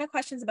get a ton of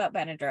questions about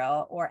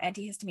Benadryl or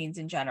antihistamines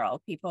in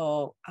general.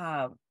 People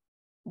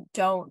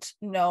don't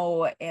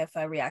know if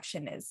a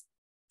reaction is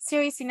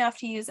serious enough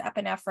to use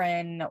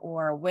epinephrine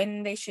or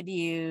when they should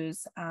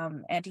use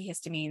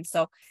antihistamines.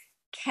 So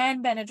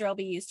can Benadryl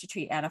be used to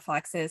treat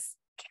anaphylaxis?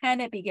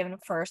 Can it be given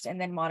first and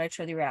then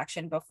monitor the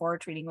reaction before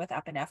treating with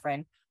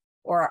epinephrine?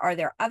 Or are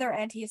there other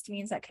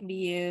antihistamines that can be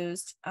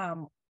used?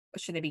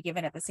 Should they be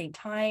given at the same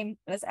time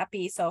as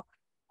epi? So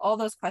all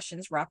those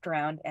questions wrapped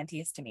around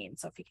antihistamine.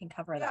 So if you can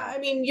cover that. Yeah, I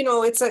mean,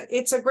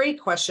 it's a great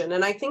question.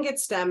 And I think it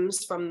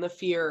stems from the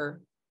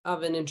fear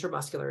of an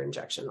intramuscular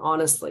injection,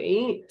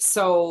 honestly.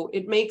 So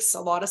it makes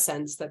a lot of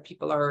sense that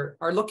people are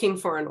looking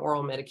for an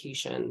oral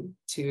medication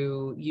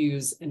to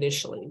use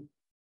initially.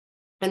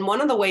 And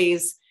one of the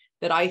ways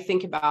that I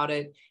think about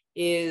it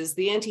is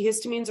the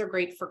antihistamines are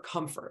great for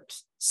comfort.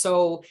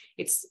 So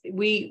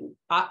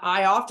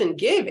I often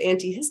give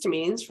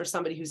antihistamines for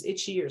somebody who's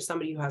itchy or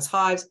somebody who has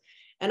hives,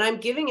 and I'm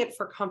giving it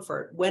for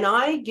comfort. When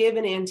I give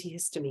an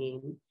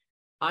antihistamine,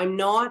 I'm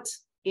not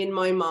in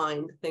my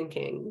mind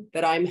thinking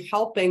that I'm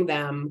helping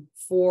them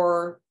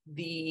for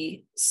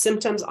the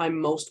symptoms I'm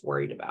most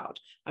worried about.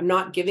 I'm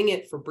not giving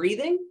it for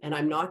breathing, and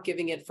I'm not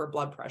giving it for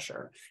blood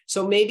pressure.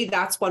 So maybe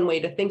that's one way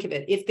to think of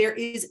it. If there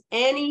is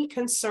any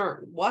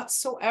concern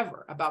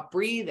whatsoever about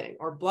breathing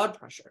or blood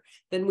pressure,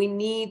 then we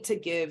need to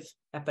give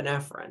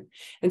epinephrine.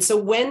 And so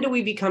when do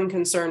we become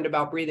concerned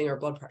about breathing or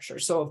blood pressure?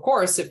 So of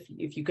course, if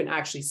you can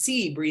actually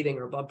see breathing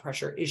or blood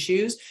pressure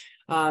issues,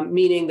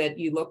 meaning that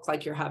you look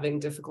like you're having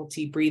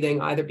difficulty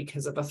breathing either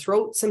because of a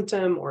throat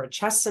symptom or a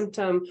chest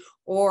symptom,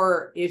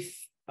 or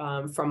if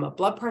from a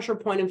blood pressure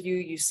point of view,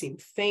 you seem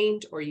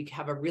faint or you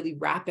have a really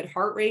rapid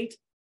heart rate,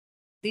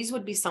 these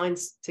would be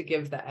signs to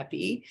give the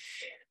epi.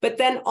 But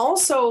then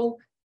also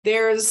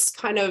there's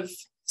kind of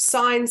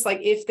signs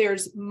like if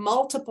there's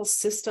multiple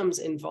systems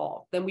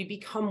involved, then we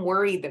become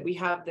worried that we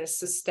have this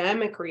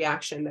systemic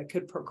reaction that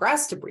could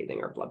progress to breathing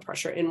or blood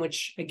pressure, in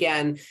which,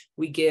 again,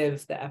 we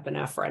give the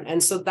epinephrine.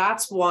 And so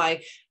that's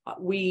why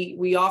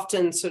we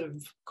often sort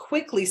of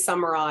quickly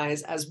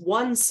summarize as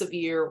one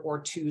severe or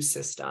two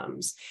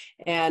systems.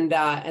 And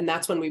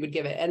that's when we would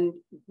give it. And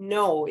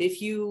no,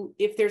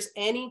 if there's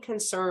any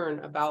concern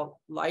about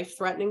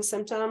life-threatening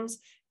symptoms,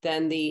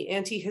 then the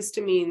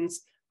antihistamines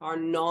are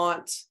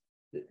not,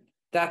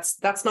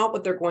 that's not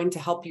what they're going to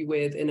help you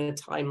with in a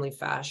timely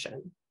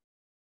fashion.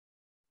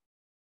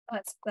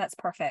 That's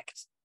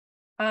perfect.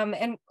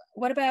 And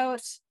what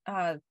about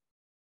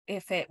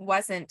if it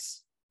wasn't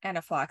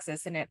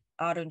anaphylaxis and an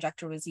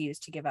auto-injector was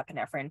used to give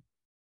epinephrine?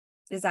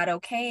 Is that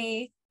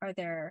okay? Are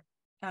there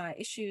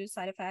issues,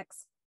 side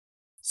effects?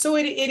 So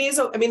it is,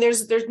 I mean,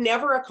 there's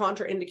never a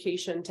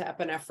contraindication to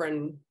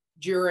epinephrine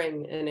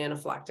during an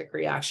anaphylactic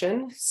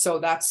reaction. So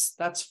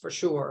that's for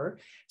sure.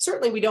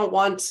 Certainly we don't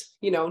want,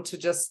 to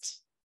just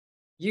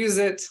use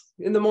it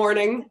in the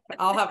morning.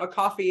 I'll have a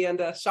coffee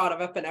and a shot of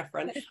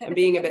epinephrine. I'm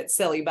being a bit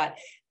silly, but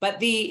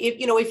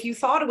if you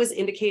thought it was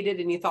indicated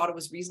and you thought it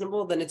was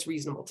reasonable, then it's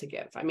reasonable to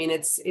give. I mean,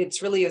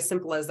 it's really as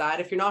simple as that.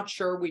 If you're not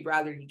sure, we'd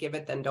rather you give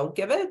it than don't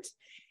give it.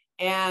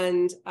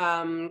 And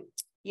the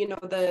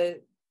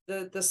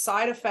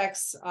side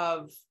effects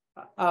of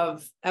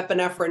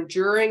epinephrine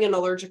during an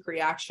allergic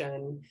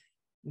reaction,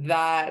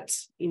 that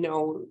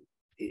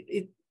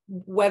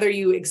whether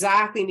you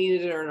exactly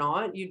needed it or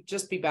not, you'd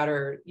be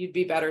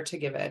better to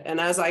give it. And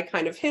as I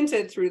kind of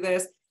hinted through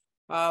this,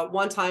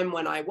 one time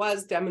when I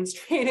was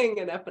demonstrating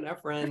an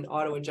epinephrine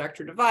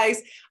auto-injector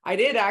device, I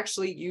did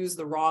actually use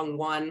the wrong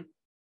one,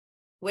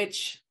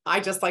 which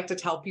I just like to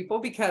tell people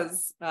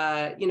because,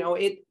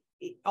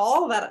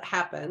 all that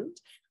happened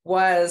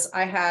was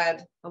I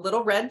had a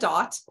little red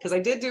dot, because I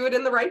did do it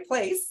in the right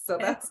place. So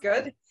that's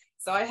good.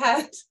 So I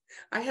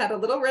had a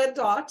little red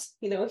dot,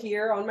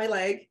 here on my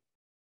leg.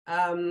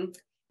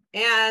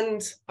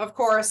 And of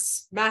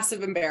course,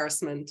 massive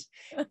embarrassment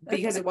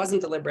because it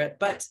wasn't deliberate.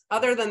 But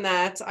other than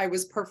that, I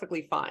was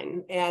perfectly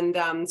fine. And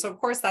so of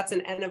course, that's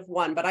an N of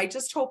 1. But I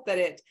just hope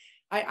that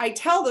I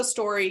tell the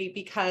story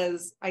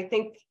because I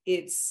think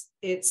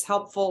it's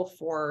helpful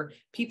for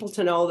people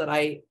to know that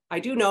I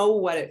do know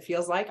what it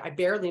feels like. I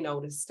barely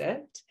noticed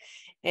it.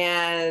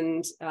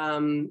 And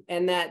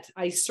that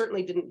I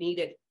certainly didn't need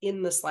it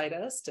in the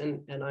slightest,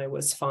 and I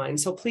was fine.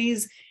 So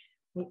please,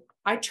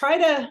 I try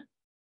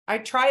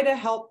to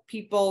help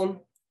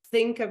people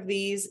think of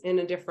these in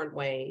a different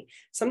way.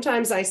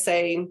 Sometimes I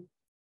say,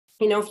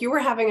 if you were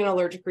having an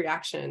allergic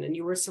reaction and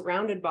you were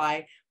surrounded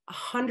by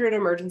 100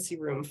 emergency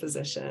room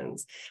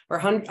physicians or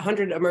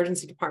 100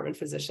 emergency department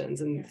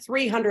physicians and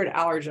 300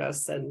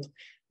 allergists and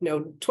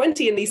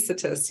 20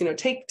 anesthetists,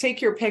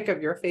 take your pick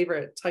of your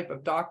favorite type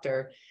of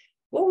doctor,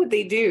 what would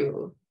they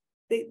do?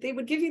 They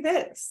would give you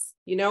this,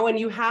 and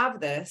you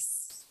have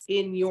this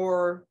in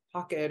your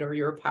pocket or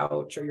your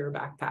pouch or your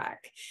backpack.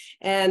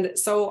 And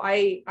so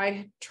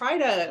I try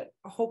to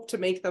hope to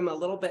make them a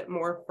little bit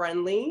more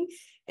friendly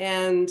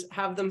and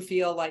have them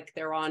feel like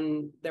they're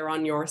on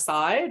your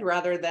side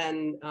rather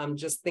than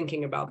just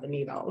thinking about the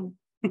needle.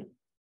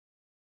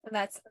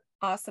 That's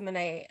awesome. And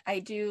I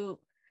do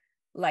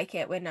like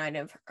it when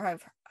I've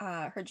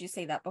heard you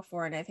say that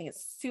before. And I think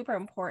it's super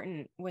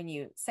important when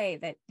you say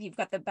that you've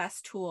got the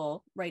best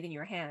tool right in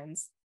your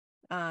hands,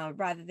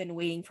 rather than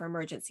waiting for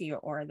emergency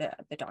or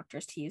the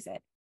doctors to use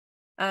it.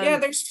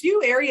 There's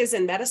few areas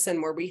in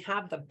medicine where we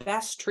have the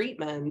best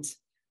treatment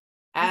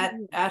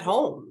at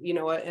home,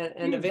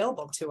 and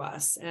available to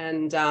us.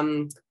 And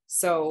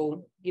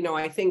so,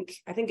 I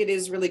think it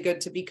is really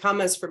good to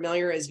become as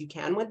familiar as you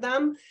can with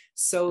them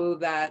so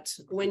that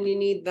when you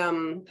need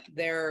them,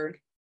 they're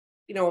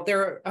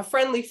a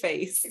friendly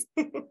face.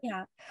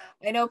 Yeah.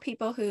 I know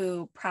people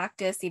who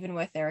practice even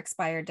with their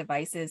expired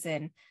devices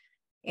in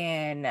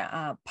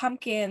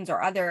pumpkins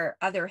or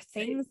other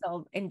things.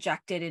 They'll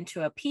inject it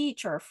into a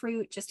peach or a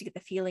fruit just to get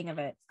the feeling of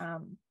it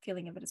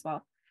as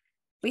well.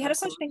 We had a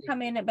question Absolutely.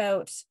 come in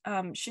about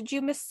should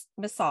you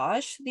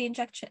massage the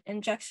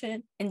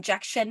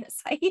injection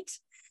site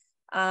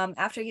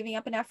after giving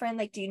epinephrine?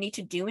 Like, do you need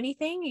to do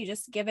anything? You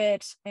just give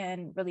it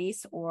and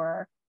release,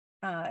 or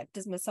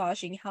does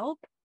massaging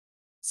help?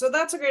 So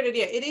that's a great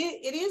idea.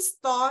 It is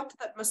thought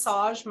that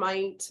massage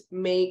might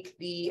make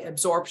the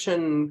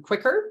absorption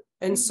quicker.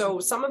 And so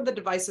some of the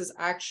devices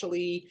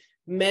actually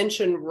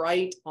mention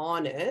right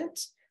on it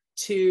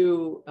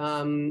to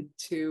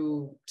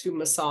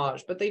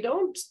massage, but they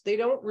don't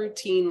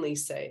routinely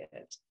say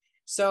it.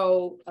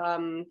 So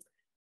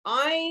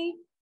I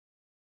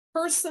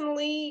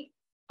personally,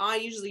 I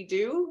usually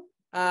do,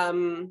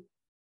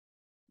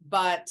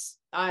 but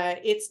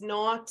it's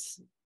not.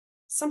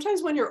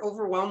 Sometimes when you're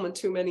overwhelmed with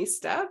too many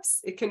steps,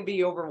 it can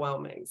be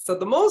overwhelming. So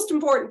the most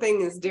important thing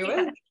is do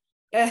it.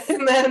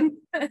 And then,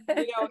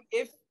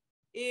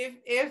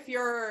 if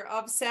you're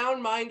of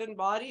sound mind and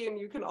body and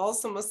you can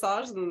also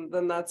massage,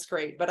 then that's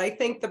great. But I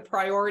think the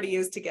priority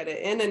is to get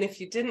it in. And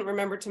if you didn't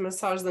remember to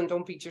massage, then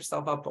don't beat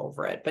yourself up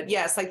over it. But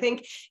yes, I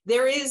think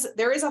there is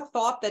a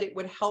thought that it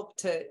would help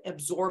to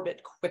absorb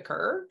it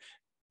quicker,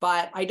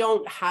 but I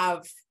don't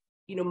have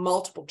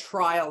multiple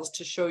trials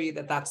to show you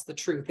that that's the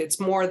truth. It's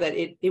more that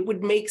it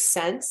would make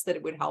sense that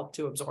it would help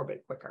to absorb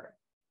it quicker.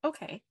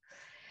 Okay.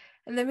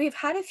 And then we've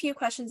had a few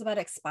questions about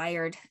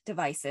expired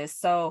devices.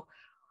 So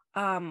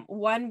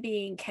one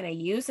being, can I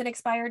use an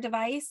expired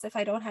device if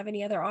I don't have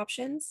any other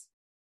options?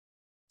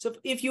 So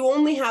if you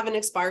only have an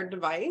expired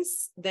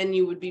device, then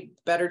you would be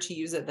better to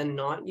use it than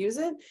not use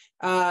it.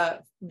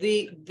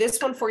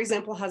 This one, for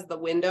example, has the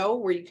window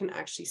where you can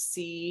actually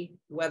see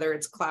whether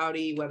it's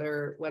cloudy,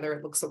 whether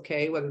it looks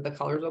okay, whether the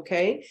color's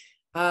okay.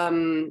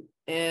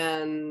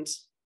 And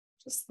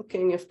just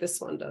looking if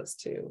this one does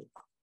too.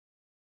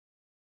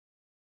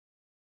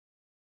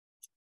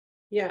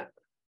 Yeah.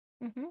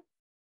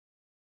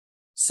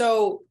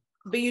 So,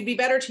 but you'd be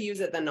better to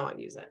use it than not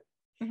use it.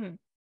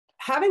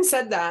 Having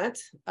said that,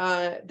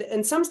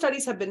 and some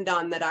studies have been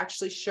done that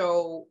actually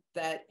show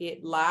that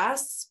it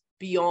lasts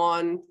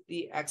beyond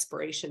the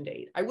expiration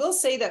date. I will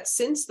say that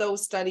since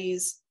those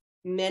studies,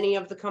 many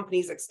of the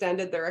companies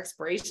extended their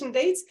expiration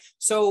dates.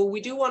 So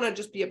we do want to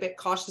just be a bit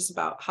cautious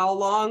about how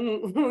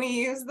long we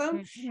use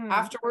them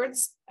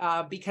afterwards,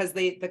 because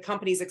the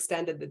companies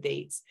extended the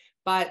dates.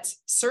 But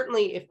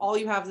certainly if all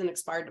you have is an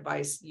expired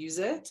device, use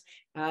it.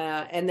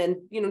 And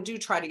then, do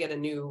try to get a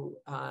new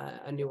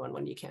one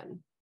when you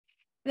can.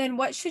 Then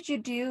what should you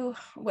do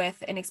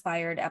with an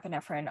expired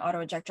epinephrine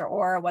auto-injector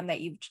or one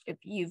that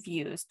you've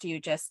used? Do you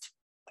just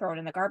throw it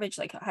in the garbage?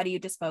 Like, how do you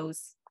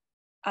dispose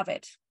of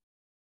it?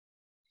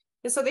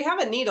 Yeah, so they have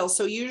a needle.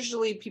 So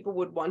usually people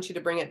would want you to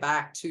bring it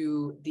back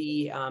to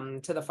the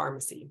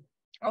pharmacy.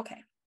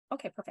 Okay.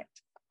 Okay,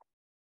 perfect.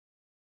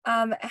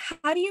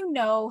 How do you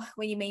know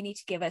when you may need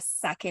to give a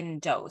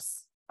second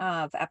dose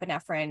of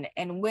epinephrine,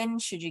 and when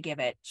should you give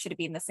it? Should it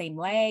be in the same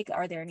leg?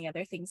 Are there any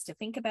other things to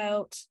think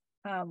about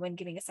when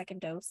giving a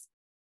second dose?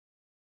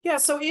 Yeah,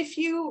 so if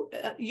you,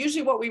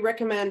 usually what we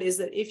recommend is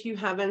that if you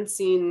haven't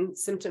seen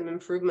symptom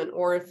improvement,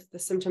 or if the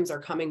symptoms are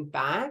coming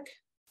back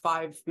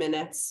 5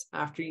 minutes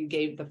after you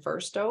gave the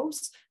first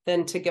dose,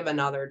 then to give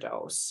another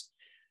dose.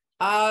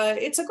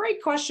 It's a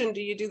great question.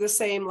 Do you do the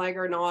same leg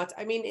or not?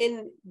 I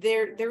mean,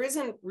 there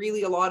isn't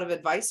really a lot of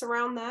advice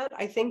around that.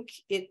 I think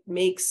it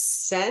makes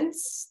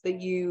sense that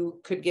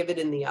you could give it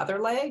in the other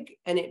leg,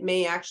 and it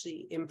may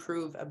actually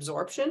improve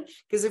absorption,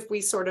 because if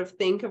we sort of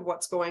think of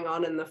what's going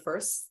on in the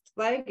first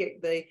leg,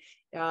 the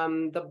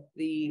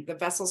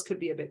vessels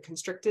could be a bit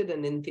constricted,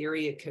 and in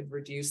theory it could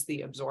reduce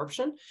the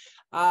absorption.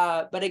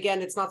 But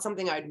again, it's not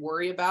something I'd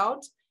worry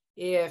about.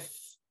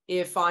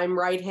 If I'm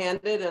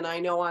right-handed and I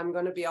know I'm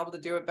going to be able to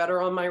do it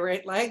better on my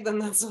right leg, then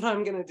that's what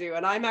I'm going to do.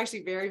 And I'm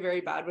actually very, very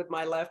bad with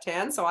my left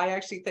hand. So I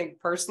actually think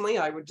personally,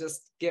 I would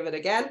just give it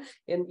again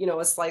in,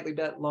 a slightly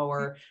bit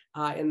lower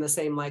in the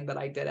same leg that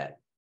I did it.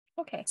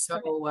 Okay. So,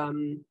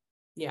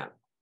 yeah.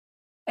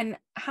 And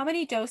how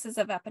many doses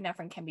of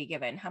epinephrine can be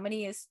given? How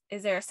many is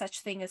there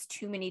such thing as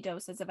too many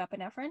doses of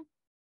epinephrine?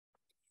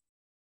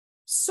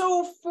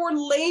 So for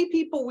lay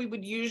people, we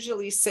would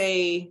usually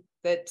say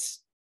that,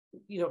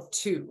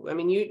 2. I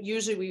mean,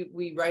 usually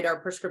we write our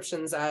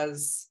prescriptions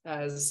as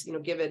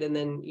give it and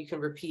then you can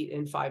repeat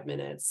in 5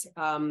 minutes.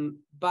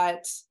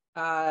 But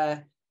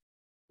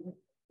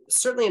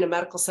certainly in a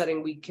medical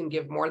setting, we can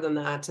give more than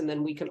that. And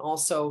then we can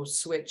also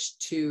switch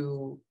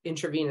to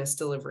intravenous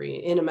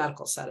delivery in a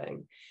medical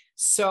setting.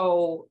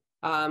 So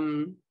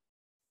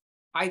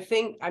I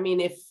think,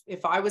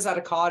 if I was at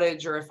a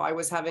cottage or if I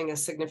was having a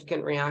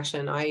significant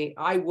reaction,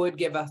 I would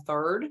give a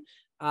third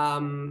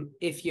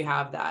if you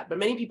have that. But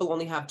many people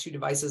only have 2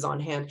 devices on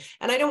hand.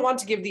 And I don't want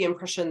to give the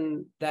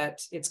impression that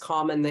it's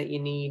common that you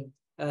need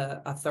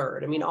a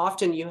third. I mean,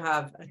 often you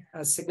have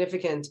a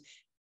significant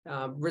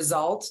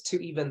result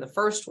to even the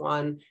first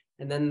one,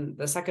 and then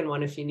the second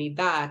one if you need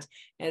that.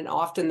 And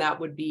often that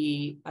would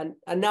be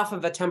enough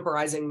of a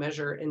temporizing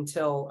measure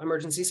until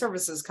emergency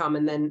services come,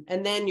 and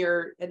then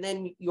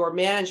your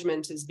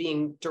management is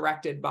being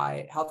directed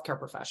by healthcare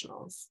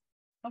professionals.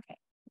 Okay,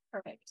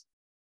 perfect.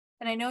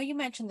 And I know you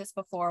mentioned this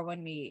before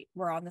when we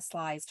were on the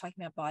slides talking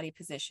about body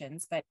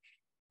positions, but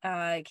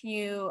can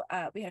you,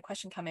 we had a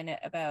question come in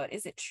about,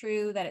 is it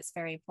true that it's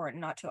very important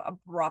not to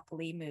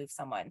abruptly move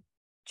someone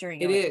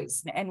during a It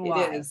is. and It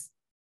why? is.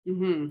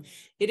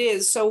 It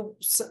is. So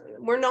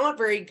we're not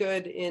very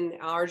good in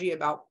allergy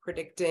about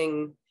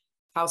predicting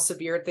how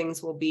severe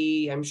things will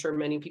be. I'm sure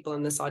many people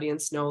in this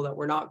audience know that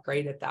we're not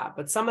great at that.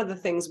 But some of the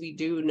things we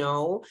do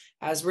know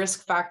as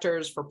risk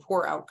factors for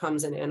poor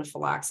outcomes in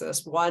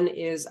anaphylaxis, one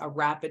is a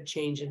rapid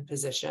change in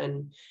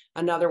position.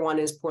 Another one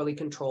is poorly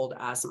controlled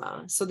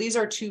asthma. So these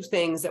are two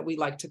things that we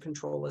like to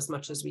control as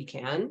much as we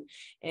can.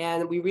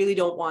 And we really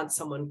don't want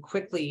someone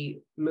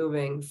quickly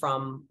moving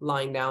from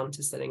lying down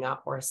to sitting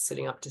up or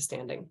sitting up to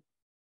standing.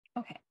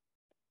 Okay.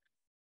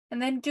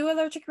 And then, do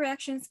allergic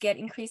reactions get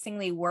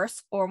increasingly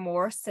worse or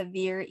more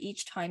severe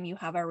each time you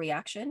have a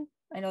reaction?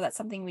 I know that's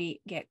something we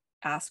get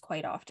asked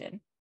quite often.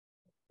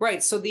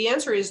 Right. So the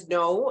answer is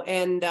no.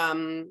 And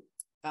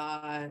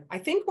I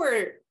think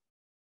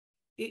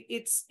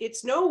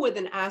it's no with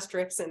an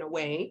asterisk in a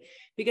way,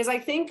 because I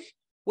think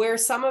where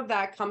some of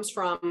that comes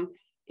from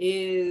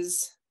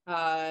is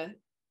that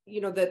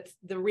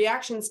the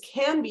reactions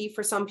can be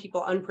for some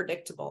people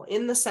unpredictable,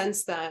 in the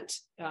sense that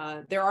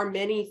there are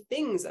many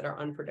things that are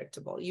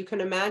unpredictable. You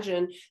can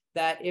imagine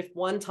that if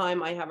one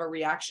time I have a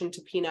reaction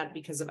to peanut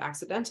because of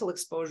accidental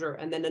exposure,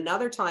 and then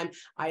another time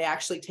I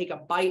actually take a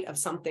bite of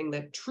something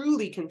that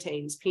truly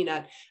contains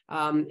peanut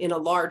in a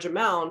large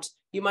amount,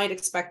 you might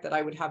expect that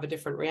I would have a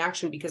different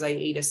reaction because I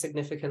ate a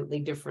significantly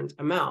different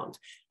amount.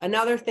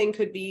 Another thing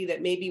could be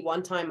that maybe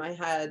one time I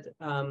had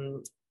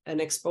an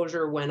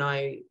exposure when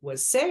I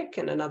was sick,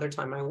 and another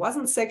time I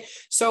wasn't sick.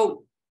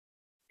 So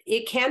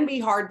it can be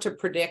hard to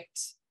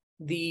predict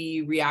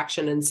the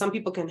reaction, and some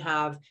people can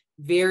have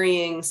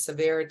varying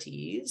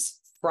severities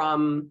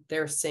from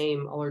their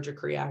same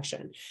allergic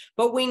reaction.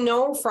 But we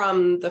know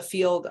from the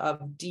field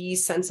of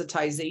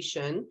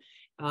desensitization,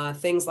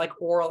 things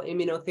like oral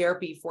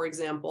immunotherapy, for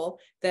example,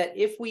 that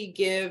if we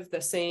give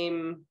the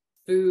same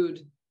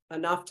food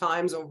enough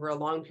times over a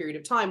long period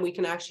of time, we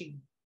can actually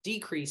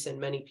decrease in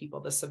many people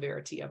the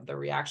severity of the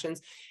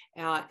reactions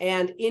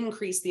and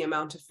increase the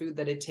amount of food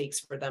that it takes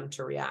for them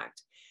to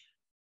react.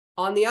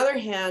 On the other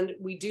hand,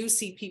 we do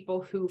see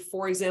people who,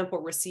 for example,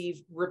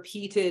 receive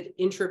repeated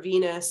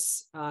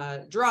intravenous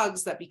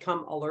drugs that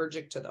become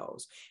allergic to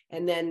those,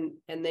 and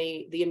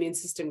the immune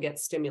system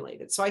gets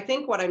stimulated. So I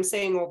think what I'm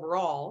saying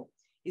overall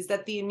is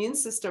that the immune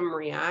system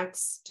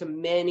reacts to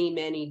many,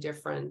 many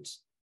different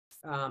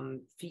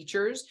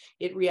features.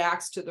 It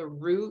reacts to the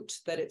route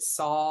that it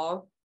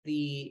saw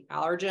the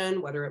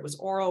allergen, whether it was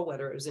oral,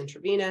 whether it was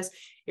intravenous.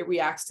 It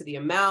reacts to the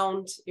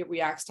amount. It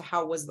reacts to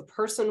how was the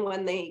person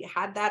when they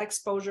had that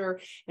exposure.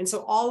 And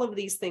so all of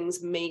these things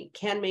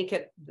can make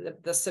it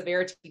the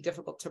severity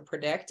difficult to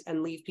predict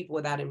and leave people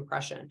with that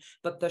impression.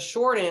 But the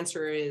short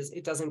answer is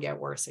it doesn't get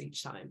worse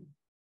each time.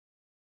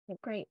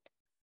 Great.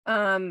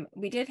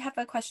 We did have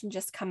a question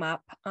just come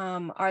up.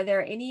 Are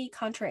there any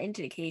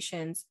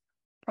contraindications,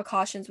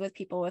 precautions with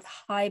people with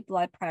high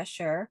blood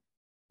pressure,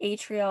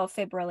 atrial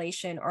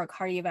fibrillation, or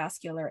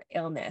cardiovascular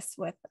illness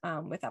with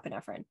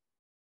epinephrine?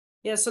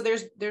 Yeah, so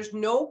there's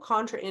no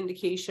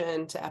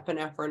contraindication to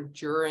epinephrine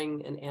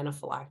during an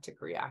anaphylactic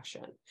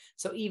reaction.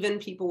 So even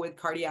people with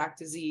cardiac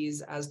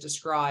disease, as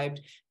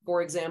described,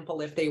 for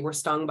example, if they were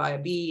stung by a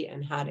bee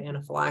and had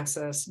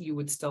anaphylaxis, you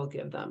would still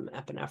give them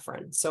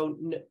epinephrine. So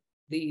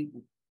the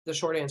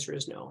short answer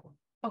is no.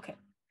 Okay.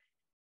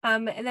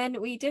 And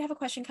then we did have a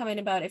question come in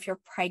about if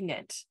you're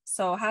pregnant.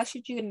 So how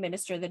should you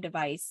administer the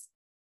device?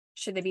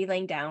 Should they be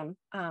laying down,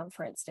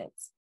 for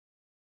instance?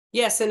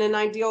 Yes, in an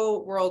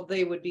ideal world,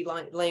 they would be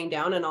laying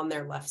down and on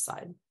their left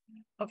side.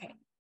 Okay.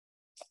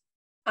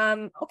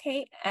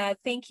 Okay.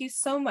 Thank you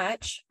so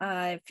much.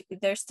 If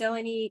there's still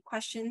any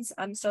questions,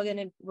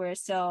 we're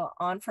still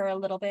on for a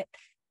little bit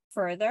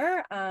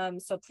further.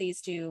 So please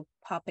do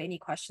pop any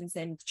questions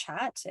in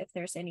chat if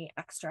there's any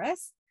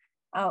extras.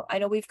 I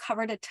know we've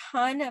covered a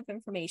ton of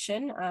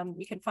information.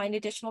 You can find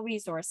additional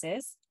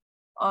resources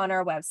on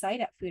our website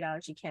at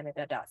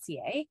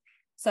foodallergycanada.ca.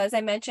 So as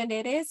I mentioned,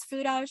 it is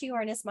Food Allergy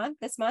Awareness Month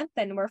this month,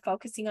 and we're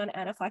focusing on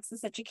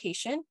anaphylaxis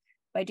education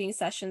by doing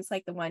sessions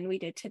like the one we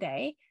did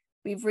today.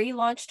 We've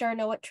relaunched our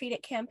Know It, Treat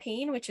It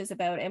campaign, which is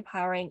about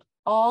empowering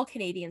all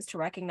Canadians to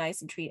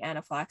recognize and treat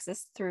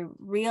anaphylaxis through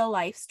real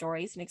life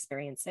stories and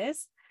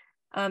experiences.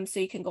 So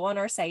you can go on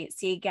our site,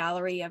 see a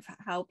gallery of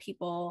how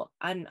people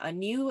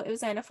knew it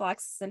was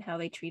anaphylaxis and how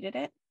they treated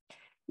it.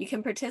 You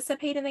can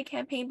participate in the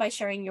campaign by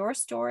sharing your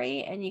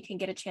story, and you can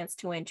get a chance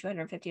to win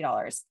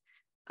 $250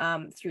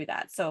 through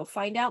that. So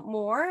find out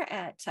more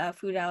at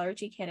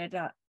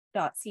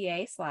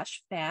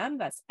foodallergycanada.ca/FAM.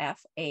 That's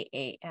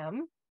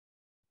FAAM.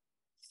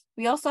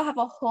 We also have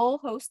a whole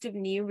host of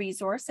new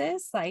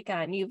resources, like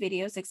new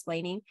videos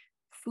explaining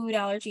food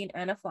allergy and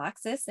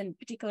anaphylaxis, and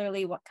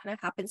particularly what kind of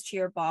happens to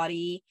your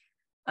body,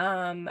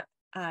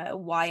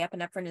 why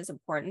epinephrine is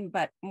important,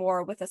 but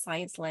more with a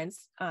science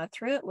lens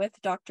through it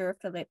with Dr.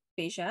 Philippe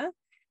Beja.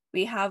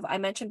 I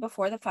mentioned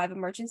before, the 5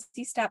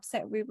 emergency steps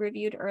that we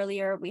reviewed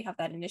earlier. We have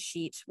that in a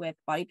sheet with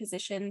body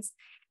positions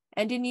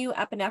and a new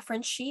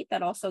epinephrine sheet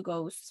that also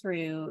goes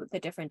through the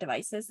different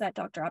devices that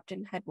Dr.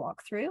 Upton had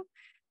walked through.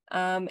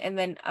 And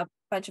then a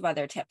bunch of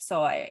other tips.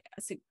 So I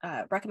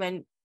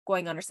recommend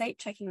going on our site,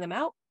 checking them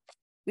out.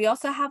 We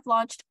also have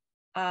launched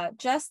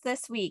just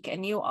this week a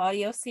new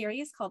audio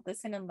series called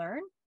Listen and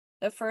Learn.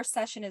 The first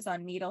session is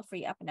on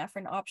needle-free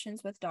epinephrine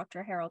options with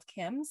Dr. Harold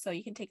Kim. So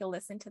you can take a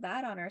listen to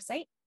that on our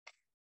site.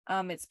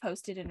 It's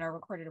posted in our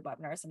recorded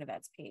webinars and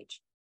events page.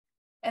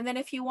 And then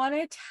if you want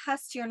to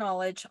test your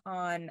knowledge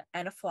on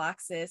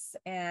anaphylaxis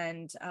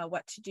and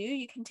what to do,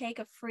 you can take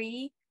a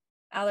free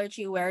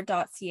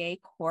allergyaware.ca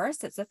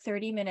course. It's a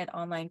 30-minute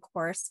online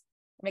course,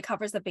 and it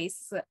covers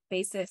the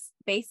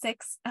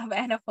basics of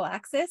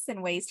anaphylaxis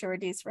and ways to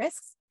reduce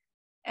risks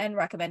and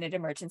recommended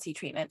emergency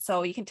treatment.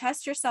 So you can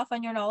test yourself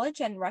on your knowledge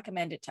and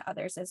recommend it to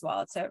others as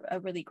well. It's a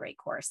really great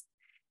course.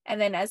 And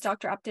then, as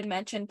Dr. Upton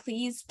mentioned,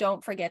 please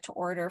don't forget to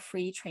order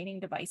free training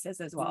devices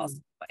as well.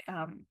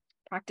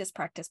 Practice,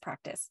 practice,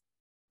 practice.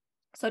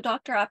 So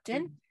Dr.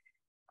 Upton,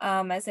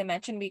 as I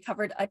mentioned, we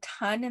covered a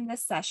ton in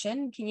this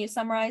session. Can you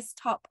summarize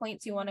top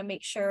points you want to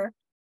make sure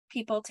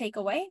people take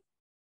away?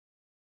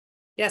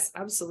 Yes,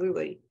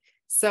 absolutely.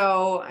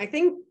 So I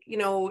think,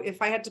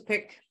 if I had to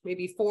pick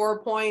maybe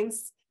 4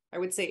 points, I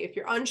would say if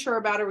you're unsure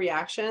about a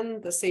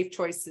reaction, the safe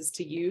choice is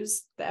to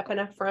use the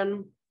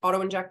epinephrine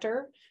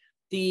auto-injector.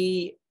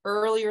 The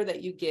earlier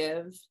that you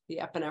give the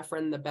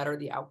epinephrine, the better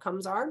the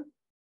outcomes are.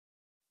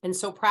 And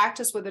so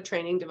practice with a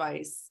training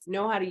device,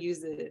 know how to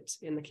use it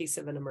in the case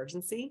of an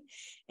emergency.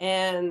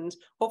 And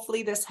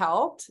hopefully this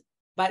helped.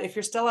 But if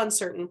you're still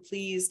uncertain,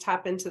 please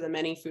tap into the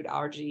many Food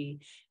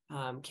Allergy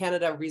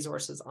Canada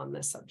resources on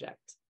this subject.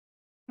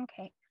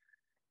 Okay,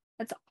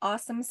 that's an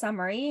awesome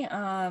summary.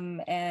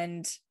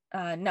 And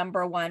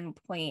number 1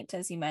 point,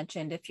 as you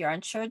mentioned, if you're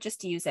unsure,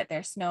 just use it.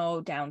 There's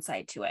no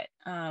downside to it.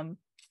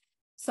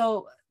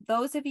 So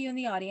those of you in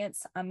the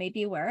audience may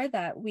be aware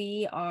that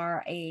we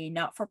are a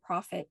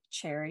not-for-profit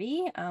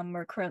charity.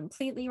 We're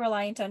completely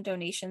reliant on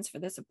donations for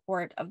the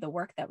support of the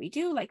work that we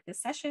do, like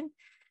this session.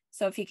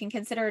 So if you can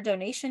consider a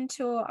donation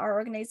to our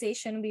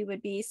organization, we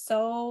would be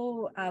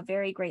so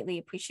very greatly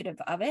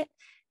appreciative of it.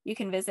 You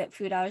can visit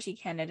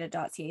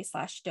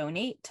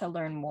foodallergycanada.ca/donate to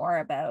learn more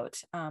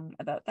about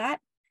that.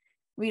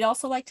 We'd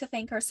also like to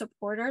thank our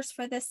supporters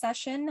for this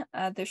session,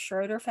 the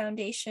Schroeder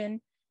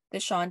Foundation, the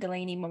Sean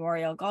Delaney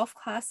Memorial Golf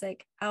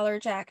Classic,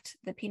 Allerject,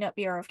 the Peanut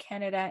Bureau of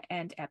Canada,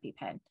 and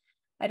EpiPen.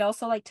 I'd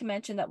also like to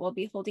mention that we'll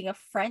be holding a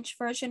French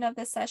version of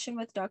this session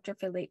with Dr.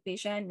 Philippe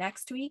Bégin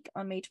next week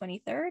on May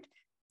 23rd.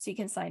 So you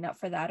can sign up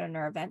for that on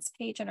our events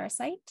page on our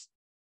site.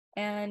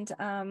 And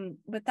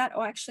with that,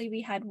 actually,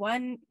 we had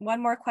one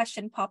more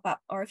question pop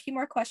up, or a few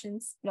more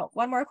questions. No,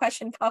 one more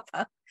question pop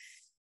up.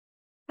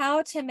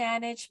 How to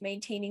manage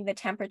maintaining the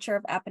temperature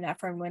of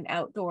epinephrine when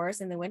outdoors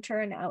in the winter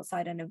and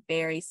outside on a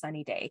very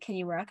sunny day? Can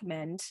you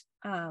recommend,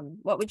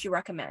 what would you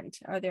recommend?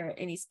 Are there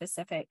any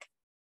specific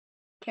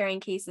carrying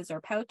cases or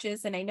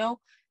pouches? And I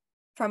know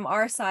from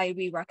our side,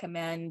 we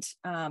recommend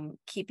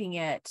keeping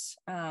it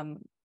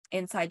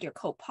inside your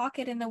coat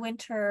pocket in the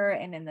winter,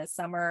 and in the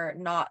summer,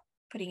 not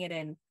putting it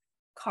in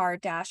car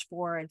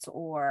dashboards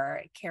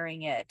or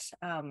carrying it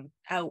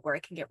out where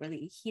it can get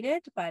really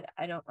heated. But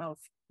I don't know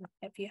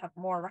if you have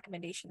more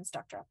recommendations,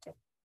 Dr. Upton.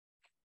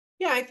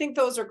 Yeah, I think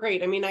those are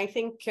great. I mean, I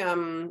think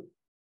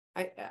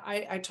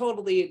I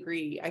totally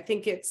agree. I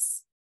think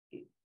it's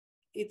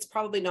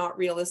probably not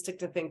realistic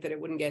to think that it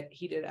wouldn't get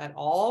heated at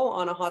all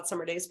on a hot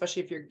summer day,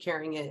 especially if you're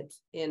carrying it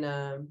in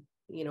a,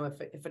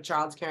 if a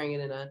child's carrying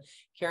it in a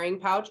carrying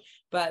pouch.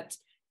 But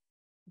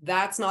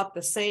that's not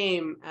the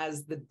same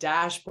as the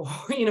dashboard,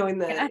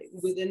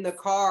 within the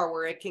car,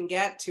 where it can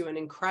get to an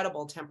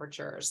incredible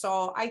temperature.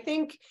 So I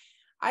think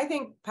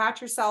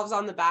pat yourselves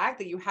on the back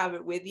that you have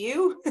it with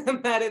you,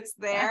 that it's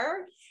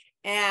there.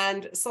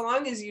 And so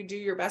long as you do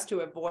your best to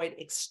avoid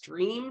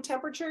extreme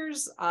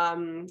temperatures,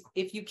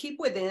 if you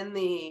keep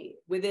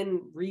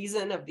within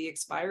reason of the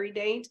expiry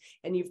date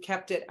and you've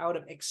kept it out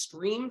of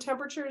extreme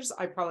temperatures,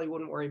 I probably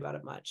wouldn't worry about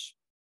it much.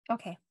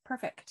 Okay,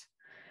 perfect.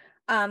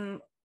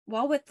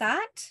 Well, with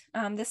that,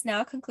 this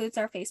now concludes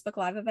our Facebook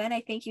Live event.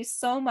 I thank you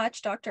so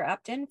much, Dr.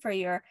 Upton, for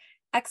your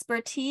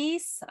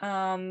expertise,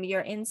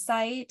 your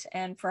insight,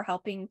 and for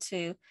helping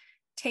to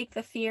take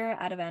the fear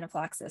out of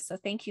anaphylaxis. So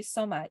thank you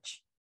so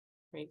much.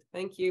 Great.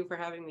 Thank you for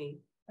having me.